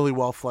really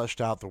well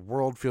fleshed out. The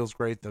world feels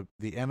great.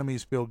 The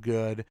enemies feel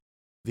good.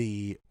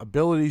 The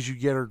abilities you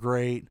get are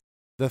great.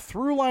 The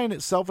through line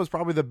itself is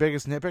probably the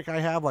biggest nitpick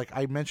I have. Like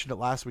I mentioned it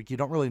last week, you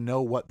don't really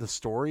know what the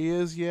story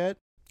is yet.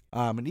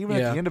 And even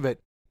at the end of it,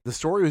 the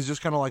story was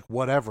just kind of like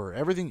whatever.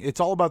 Everything, it's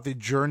all about the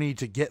journey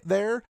to get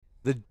there.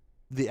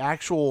 The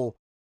actual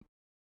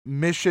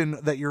mission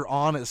that you're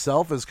on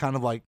itself is kind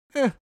of like,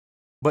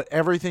 but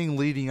everything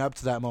leading up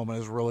to that moment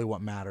is really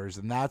what matters,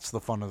 and that's the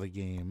fun of the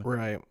game.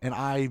 Right.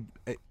 And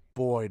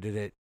boy,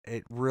 did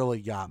it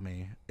really got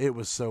me. It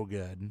was so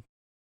good.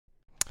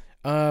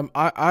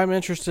 I'm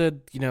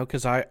interested,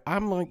 because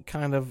I'm like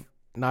kind of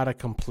not a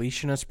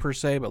completionist per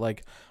se, but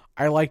like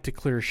I like to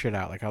clear shit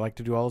out. Like I like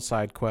to do all the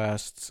side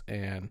quests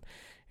and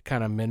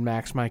kind of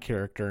min-max my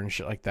character and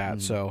shit like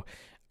that. So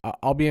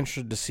I'll be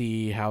interested to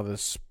see how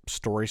this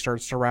story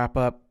starts to wrap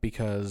up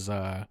because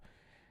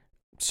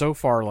so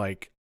far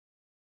like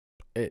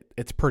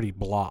it's pretty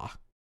blah.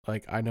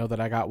 Like I know that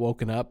I got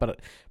woken up,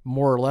 but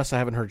more or less I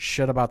haven't heard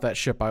shit about that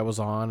ship I was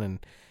on,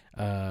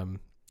 and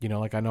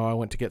like I know I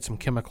went to get some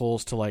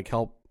chemicals to like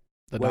help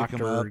the Wake 'em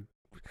doctor.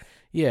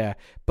 Yeah,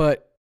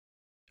 but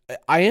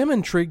I am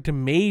intrigued to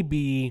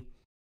maybe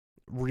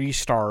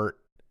restart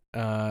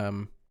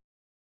and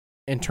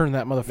turn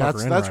that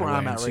motherfucker in. That's right where away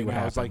I'm and at see right what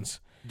now. It's like, happens.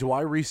 do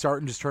I restart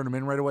and just turn them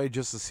in right away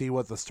just to see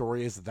what the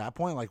story is at that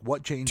point? Like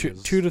what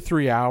changes? 2 to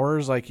 3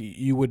 hours, like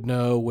you would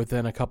know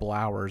within a couple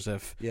hours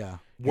if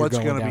what's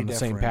going to down be the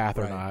same different, path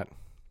or right. not.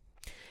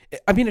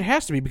 I mean, it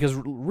has to be because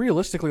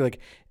realistically, like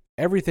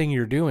everything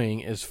you're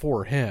doing is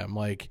for him.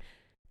 Like,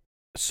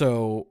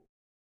 so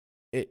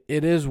it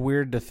is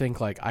weird to think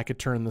like I could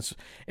turn this.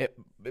 It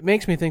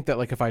makes me think that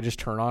like if I just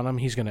turn on him,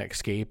 he's going to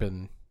escape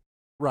and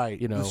Right.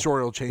 The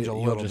story will change a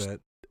little bit.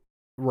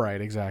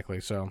 Right, exactly.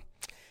 So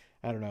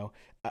I don't know.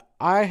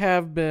 I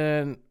have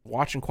been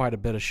watching quite a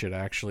bit of shit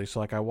actually. So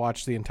like I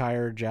watched the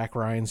entire Jack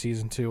Ryan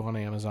season 2 on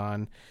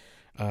Amazon.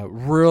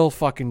 Real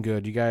fucking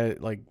good. You guys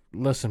like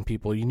listen,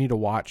 people. You need to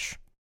watch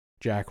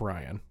Jack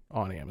Ryan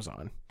on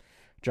Amazon.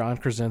 John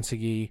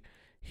Krasinski,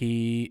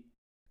 he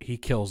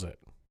kills it.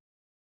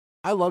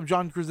 I love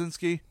John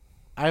Krasinski.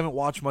 I haven't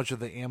watched much of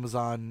the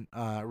Amazon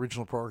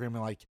original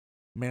programming like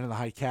Man in the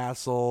High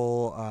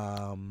Castle.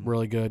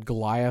 Really good.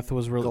 Goliath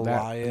was really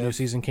Goliath. that new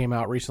season came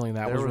out recently and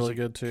that There was really a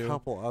good too.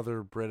 couple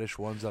other British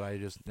ones that I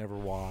just never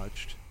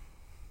watched.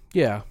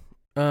 Yeah.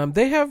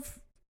 They have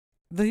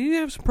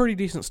some pretty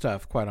decent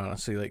stuff, quite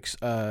honestly. Like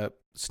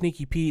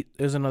Sneaky Pete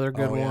is another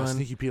good one.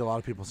 Sneaky Pete, a lot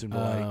of people seem to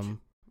like.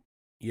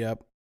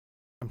 Yep.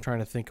 I'm trying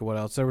to think of what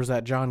else. There was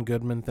that John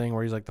Goodman thing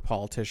where he's like the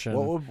politician.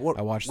 What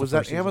I watched. Was the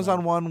that first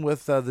Amazon one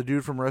with the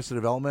dude from Arrested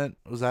Development?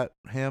 Was that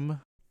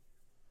him?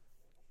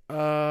 Will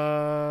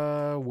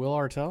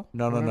Artell?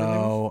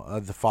 No.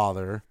 The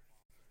father,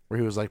 where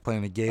he was like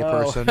playing a gay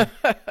person.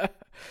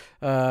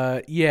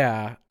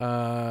 Yeah.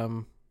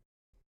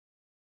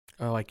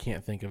 I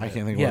can't think of it. I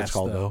can't think of what it's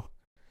called though.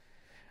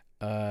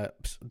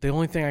 The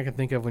only thing I can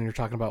think of when you're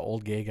talking about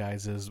old gay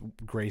guys is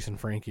Grace and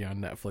Frankie on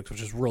Netflix,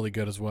 which is really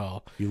good as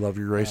well. You love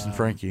your Grace and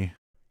Frankie.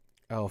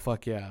 Oh,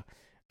 fuck yeah.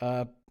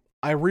 I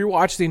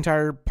rewatched the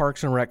entire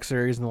Parks and Rec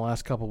series in the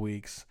last couple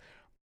weeks.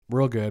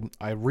 Real good.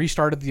 I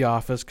restarted The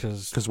Office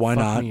because why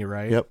not? Me,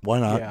 right? Yep, why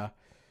not? Yeah.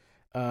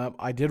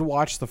 I did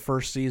watch the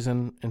first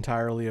season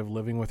entirely of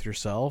Living with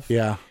Yourself.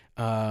 Yeah.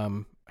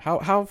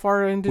 How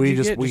far in did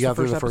you get? We got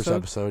through the first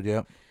episode.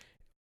 Yep.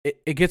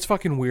 It gets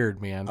fucking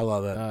weird, man. I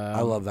love it.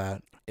 I love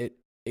that.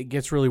 It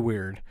gets really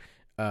weird.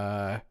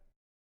 There's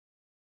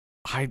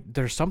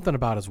something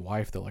about his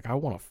wife that like I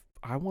want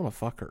to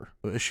fuck her.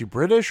 Is she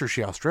British or is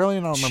she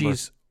Australian? I don't remember.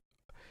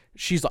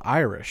 She's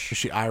Irish. Is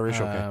she Irish?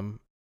 Okay.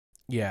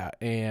 Yeah,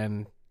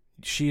 and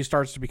she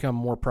starts to become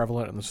more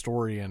prevalent in the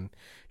story, and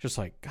just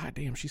like,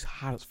 goddamn, she's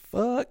hot as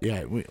fuck.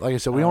 Yeah, like I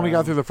said, we only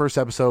got through the first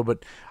episode,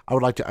 but I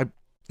would like to.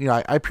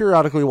 I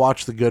periodically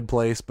watch The Good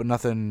Place, but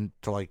nothing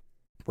to like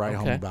write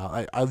home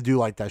about. I do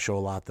like that show a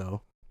lot,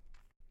 though.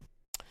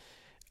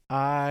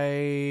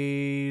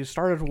 I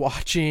started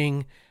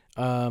watching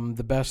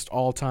the best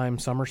all-time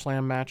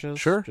SummerSlam matches.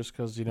 Sure, just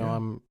because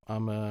I'm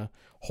a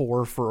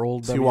whore for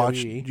old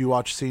WWE. You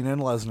watch Cena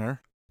and Lesnar?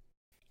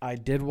 I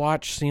did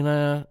watch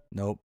Cena.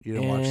 Nope, you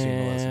didn't watch Cena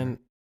and Lesnar.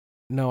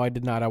 No, I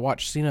did not. I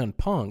watched Cena and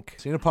Punk.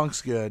 Cena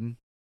Punk's good.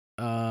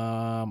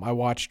 I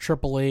watched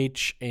Triple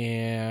H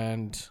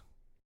and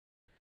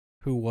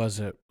who was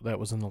it that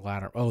was in the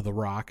ladder? Oh, The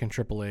Rock and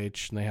Triple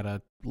H, and they had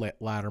a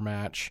ladder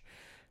match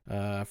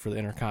for the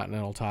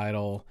Intercontinental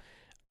title.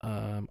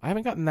 I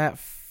haven't gotten that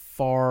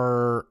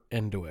far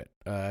into it.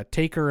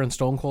 Taker and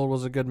Stone Cold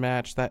was a good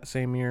match that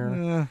same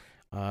year.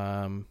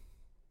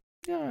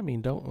 Yeah, I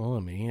mean, don't look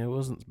at me. It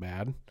wasn't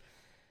bad.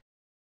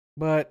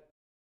 But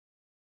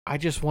I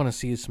just want to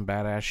see some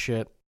badass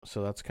shit,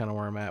 so that's kind of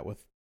where I'm at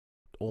with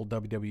old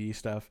WWE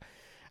stuff.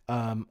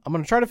 I'm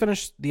going to try to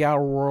finish The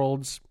Outer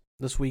Worlds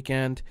this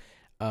weekend.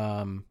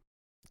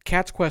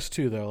 Cat's Quest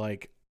 2, though,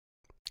 like,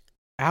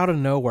 out of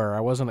nowhere, I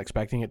wasn't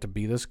expecting it to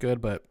be this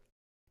good, but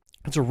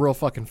it's a real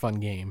fucking fun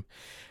game.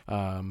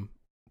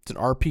 It's an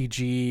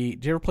RPG.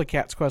 Did you ever play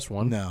Cat's Quest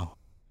 1? No.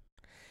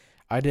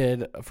 I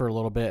did for a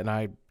little bit, and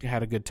I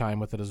had a good time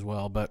with it as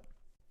well, but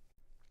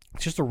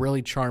it's just a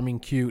really charming,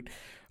 cute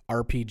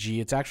RPG.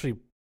 It's actually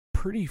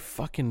pretty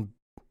fucking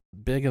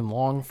big and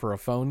long for a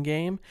phone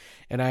game,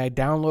 and I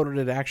downloaded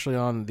it actually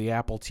on the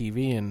Apple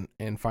TV,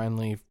 and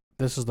finally,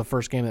 this is the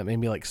first game that made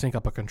me like sync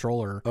up a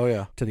controller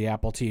to the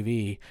Apple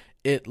TV.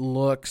 It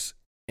looks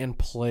and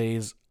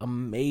plays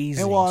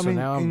amazing. And well, I mean,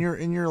 now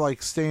and you're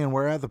like staying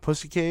where at the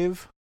Pussy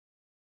Cave?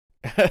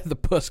 The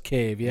Puss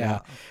Cave, yeah.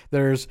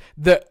 There's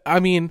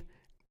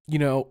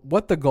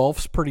what the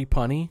golf's pretty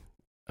punny.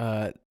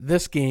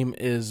 This game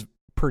is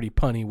pretty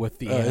punny with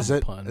the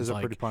animal puns. Is it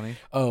pretty punny?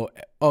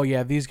 Oh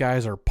yeah, these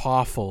guys are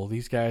pawful.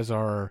 These guys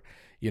are,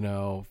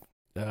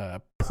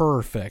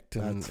 perfect,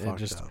 and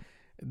just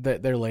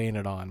they're laying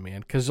it on,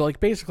 man. Because like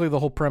basically the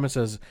whole premise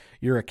is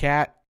you're a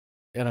cat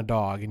and a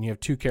dog, and you have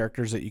two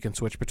characters that you can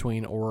switch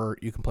between, or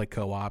you can play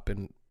co-op,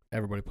 and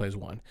everybody plays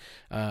one.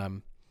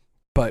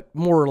 But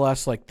more or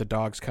less, like the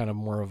dog's kind of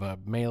more of a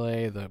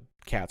melee, the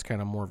cat's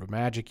kind of more of a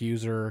magic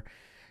user.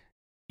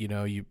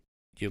 You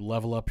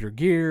level up your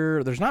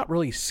gear. There's not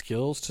really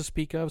skills to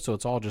speak of, so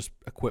it's all just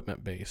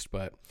equipment based,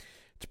 but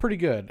it's pretty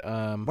good.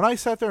 When I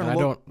sat there and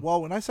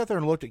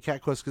looked at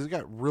Cat Quest, because it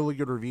got really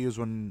good reviews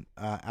when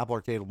Apple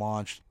Arcade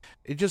launched,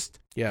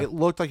 it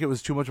looked like it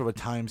was too much of a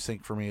time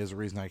sink for me. Is the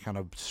reason I kind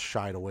of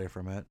shied away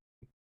from it.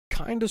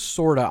 Kind of,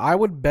 sorta. I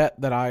would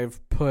bet that I've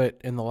put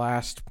in the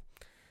last,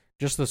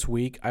 just this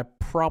week, I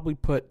probably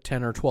put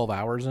 10 or 12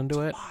 hours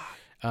into it.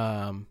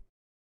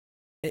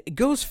 It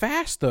goes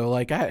fast though.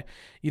 Like I'm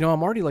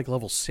already like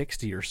level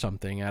 60 or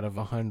something out of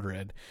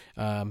 100.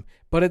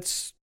 But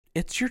it's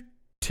your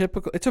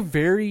typical. It's a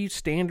very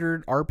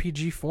standard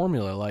RPG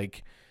formula.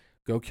 Like,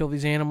 go kill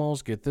these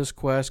animals, get this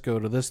quest, go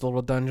to this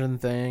little dungeon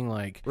thing.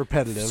 Like,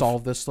 repetitive.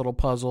 Solve this little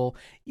puzzle.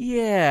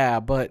 Yeah,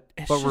 but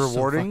it's just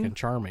rewarding, so fucking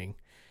charming.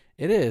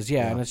 It is,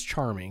 yeah, and it's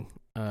charming.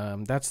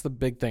 That's the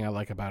big thing I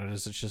like about it.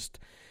 Is it's just,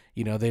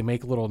 they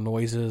make little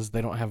noises.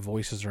 They don't have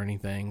voices or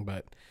anything,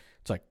 but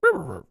it's like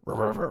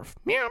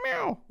meow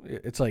meow.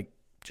 It's like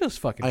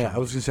just fucking. I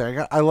was gonna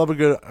say I love a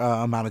good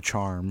amount of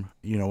charm.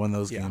 When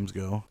those games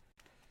go.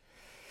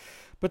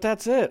 But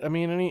that's it. I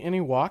mean, any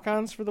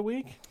walk-ons for the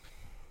week?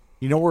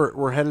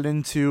 We're headed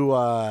into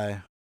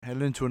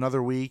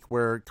another week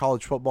where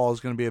college football is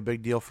going to be a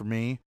big deal for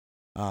me.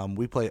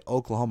 We play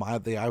Oklahoma.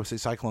 The Iowa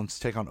State Cyclones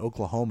take on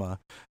Oklahoma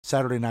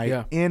Saturday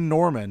night in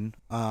Norman.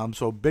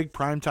 So a big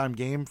primetime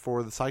game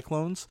for the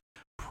Cyclones.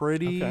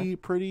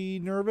 Pretty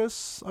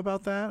nervous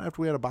about that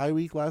after we had a bye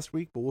week last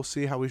week, but we'll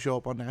see how we show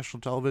up on national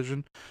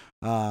television.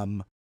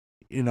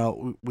 You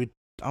know, we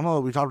I don't know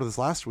if we talked about this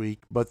last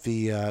week, but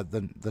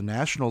the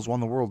Nationals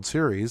won the World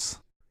Series.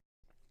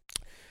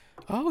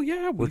 Oh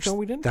yeah, we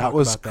didn't. That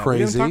was about that.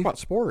 crazy. We didn't talk about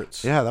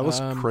sports. Yeah, that was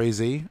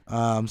crazy.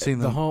 Seeing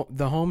the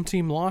home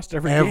team lost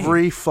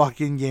every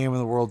fucking game in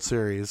the World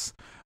Series.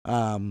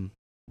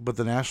 But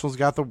the Nationals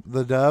got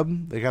the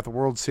dub. They got the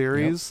World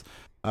Series.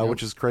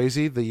 Which is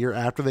crazy. The year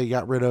after they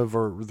got rid of,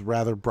 or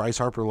rather Bryce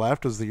Harper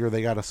left, was the year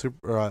they got a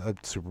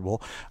Super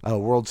Bowl,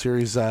 World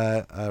Series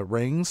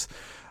rings.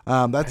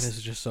 That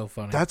is just so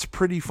funny. That's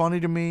pretty funny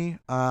to me.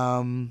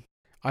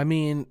 I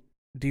mean,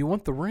 do you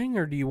want the ring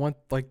or do you want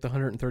like the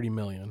 $130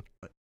 million?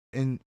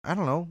 And I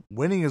don't know.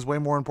 Winning is way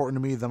more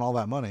important to me than all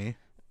that money.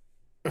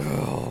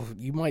 Oh,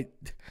 you might.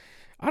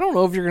 I don't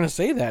know if you're going to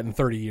say that in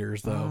 30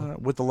 years, though.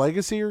 With the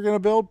legacy you're going to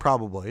build,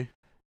 probably.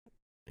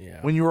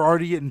 Yeah. When you were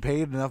already getting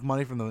paid enough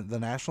money from the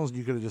Nationals,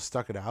 you could have just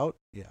stuck it out.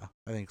 Yeah,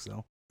 I think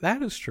so.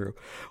 That is true.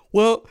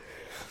 Well,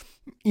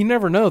 you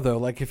never know, though.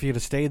 Like, if you'd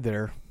have stayed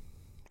there,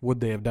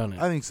 would they have done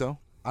it? I think so.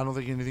 I don't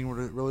think anything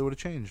really would have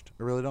changed.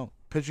 I really don't.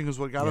 Pitching is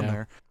what got them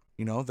there.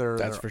 You know,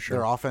 for sure.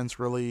 Their offense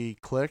really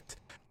clicked,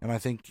 and I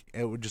think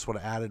it would have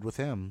added with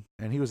him.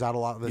 And he was out a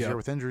lot this year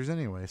with injuries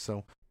anyway.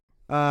 So,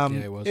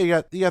 he was. You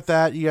got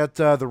that. You got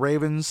the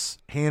Ravens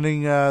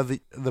handing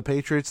the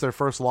Patriots their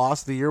first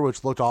loss of the year,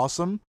 which looked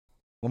awesome.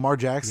 Lamar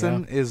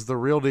Jackson is the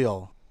real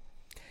deal.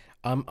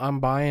 I'm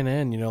buying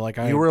in. You know, like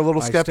you were a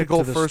little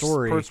skeptical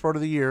first part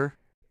of the year.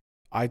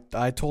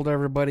 I told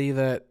everybody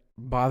that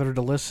bothered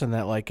to listen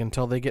that like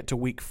until they get to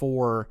week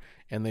 4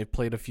 and they've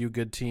played a few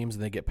good teams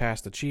and they get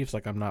past the Chiefs,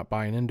 like I'm not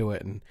buying into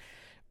it. And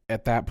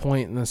at that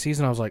point in the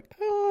season, I was like,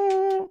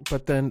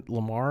 but then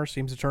Lamar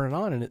seems to turn it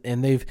on,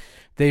 and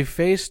they've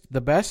faced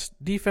the best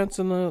defense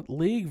in the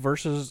league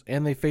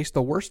and they faced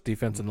the worst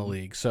defense in the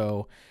league.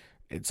 So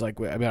it's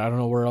like, I mean, I don't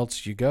know where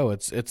else you go.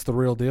 It's the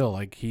real deal.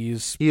 Like he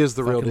is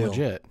the real deal.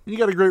 Legit. You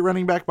got a great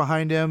running back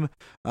behind him,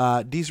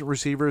 decent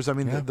receivers. I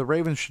mean, the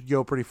Ravens should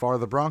go pretty far.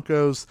 The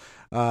Broncos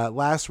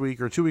last week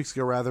or 2 weeks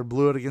ago rather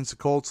blew it against the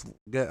Colts.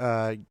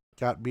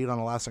 Got beat on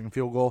a last-second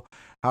field goal.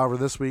 However,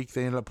 this week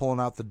they ended up pulling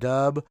out the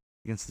dub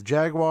against the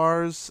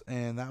Jaguars,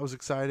 and that was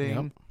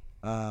exciting.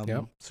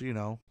 So you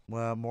know,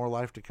 more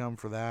life to come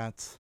for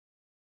that.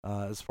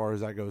 As far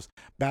as that goes,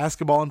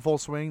 basketball in full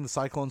swing. The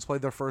Cyclones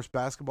played their first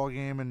basketball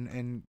game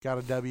and got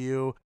a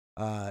W.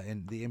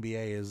 And the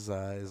NBA is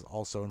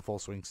also in full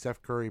swing.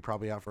 Steph Curry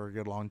probably out for a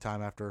good long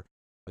time after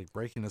like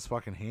breaking his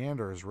fucking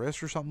hand or his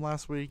wrist or something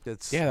last week.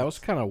 That was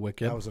kind of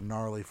wicked. That was a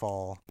gnarly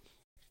fall.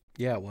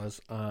 Yeah, it was.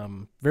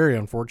 Very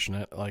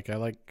unfortunate. Like I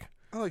like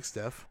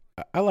Steph.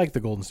 I like the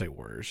Golden State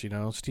Warriors. You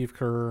know, Steve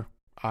Kerr,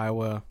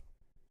 Iowa.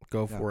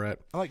 Go for it.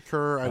 I like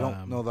Kerr. I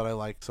don't know that I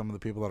like some of the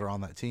people that are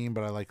on that team,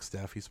 but I like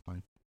Steph. He's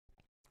fine.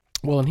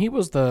 Well, and he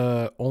was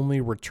the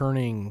only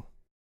returning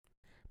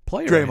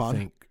player, Draymond. I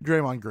think.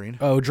 Draymond Green.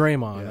 Oh,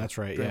 Draymond. That's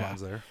right. Draymond's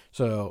there.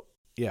 So,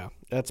 yeah,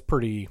 that's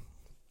pretty.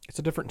 It's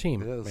a different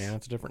team. It is. Man,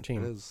 it's a different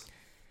team. It is.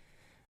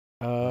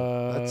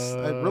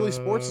 Really,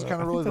 sports is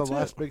kind of really the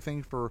last big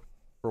thing for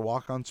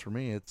walk-ons for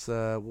me. It's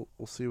we'll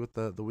see what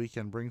the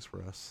weekend brings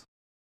for us.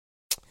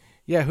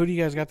 Yeah, who do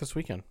you guys got this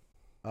weekend?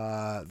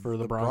 For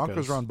the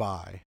Broncos are on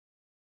bye.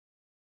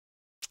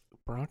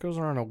 Broncos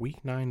are on a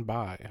week 9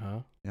 bye, huh?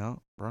 Yeah,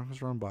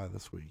 Broncos are on bye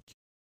this week.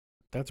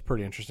 That's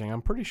pretty interesting.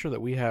 I'm pretty sure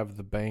that we have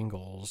the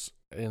Bengals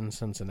in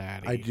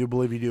Cincinnati. I do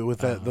believe you do with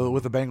that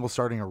with the Bengals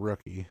starting a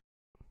rookie.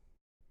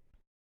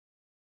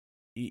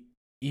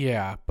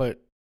 Yeah,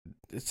 but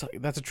it's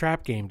like, that's a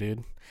trap game,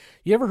 dude.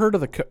 You ever heard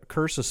of the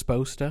curse of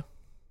Sposta?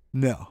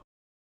 No.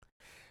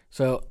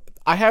 So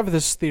I have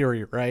this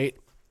theory, right?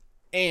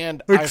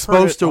 And they're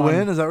supposed to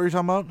win. Is that what you're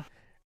talking about?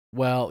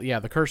 Well, yeah,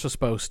 the curse of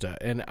Sposta,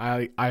 and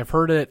I've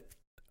heard it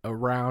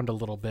around a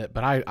little bit,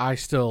 but I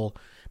still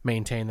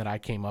maintain that I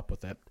came up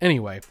with it.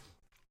 Anyway,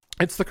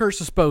 it's the curse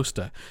of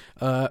Sposta.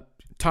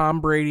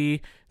 Tom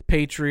Brady,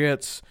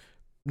 Patriots,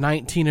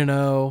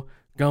 19-0,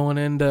 going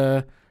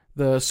into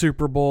the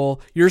Super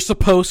Bowl. You're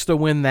supposed to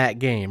win that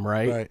game,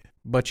 right? Right.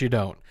 But you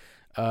don't.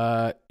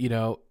 You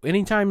know,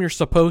 anytime you're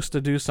supposed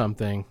to do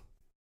something,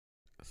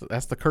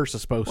 that's the curse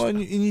of Sposta. Well,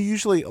 and you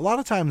usually, a lot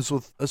of times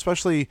with,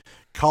 especially,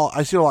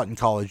 I see it a lot in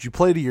college. You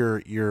play to your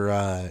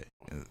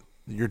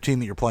team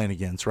that you're playing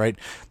against, right?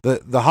 The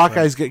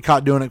Hawkeyes get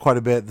caught doing it quite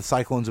a bit. The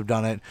Cyclones have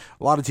done it.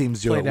 A lot of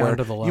teams do it where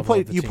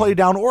you play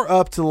down or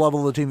up to the level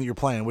of the team that you're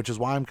playing, which is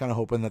why I'm kind of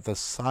hoping that the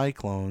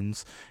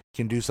Cyclones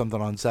can do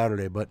something on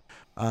Saturday. But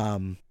a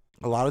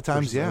lot of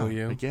times,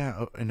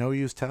 and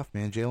OU's tough,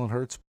 man. Jalen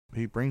Hurts,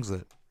 he brings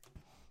it.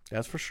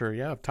 That's for sure.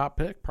 Yeah, top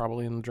pick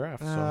probably in the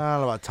draft. So. I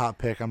don't know about top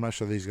pick. I'm not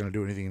sure that he's going to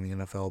do anything in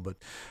the NFL, but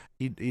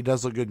he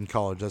does look good in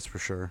college. That's for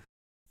sure.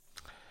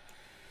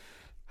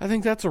 I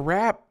think that's a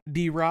wrap,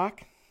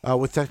 D-Rock.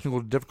 With technical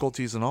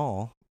difficulties and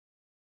all.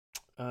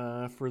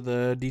 For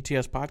the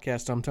DTS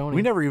podcast, I'm Tony.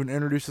 We never even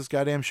introduced this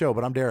goddamn show,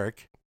 but I'm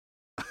Derek.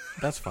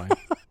 That's fine.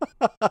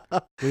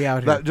 We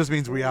out here. That just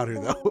means we out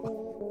here,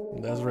 though.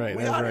 That's right.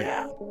 We That's out right.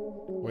 here.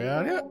 We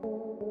out here.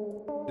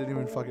 Didn't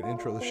even fucking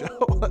intro the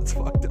show. That's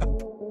fucked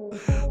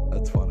up.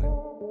 That's funny.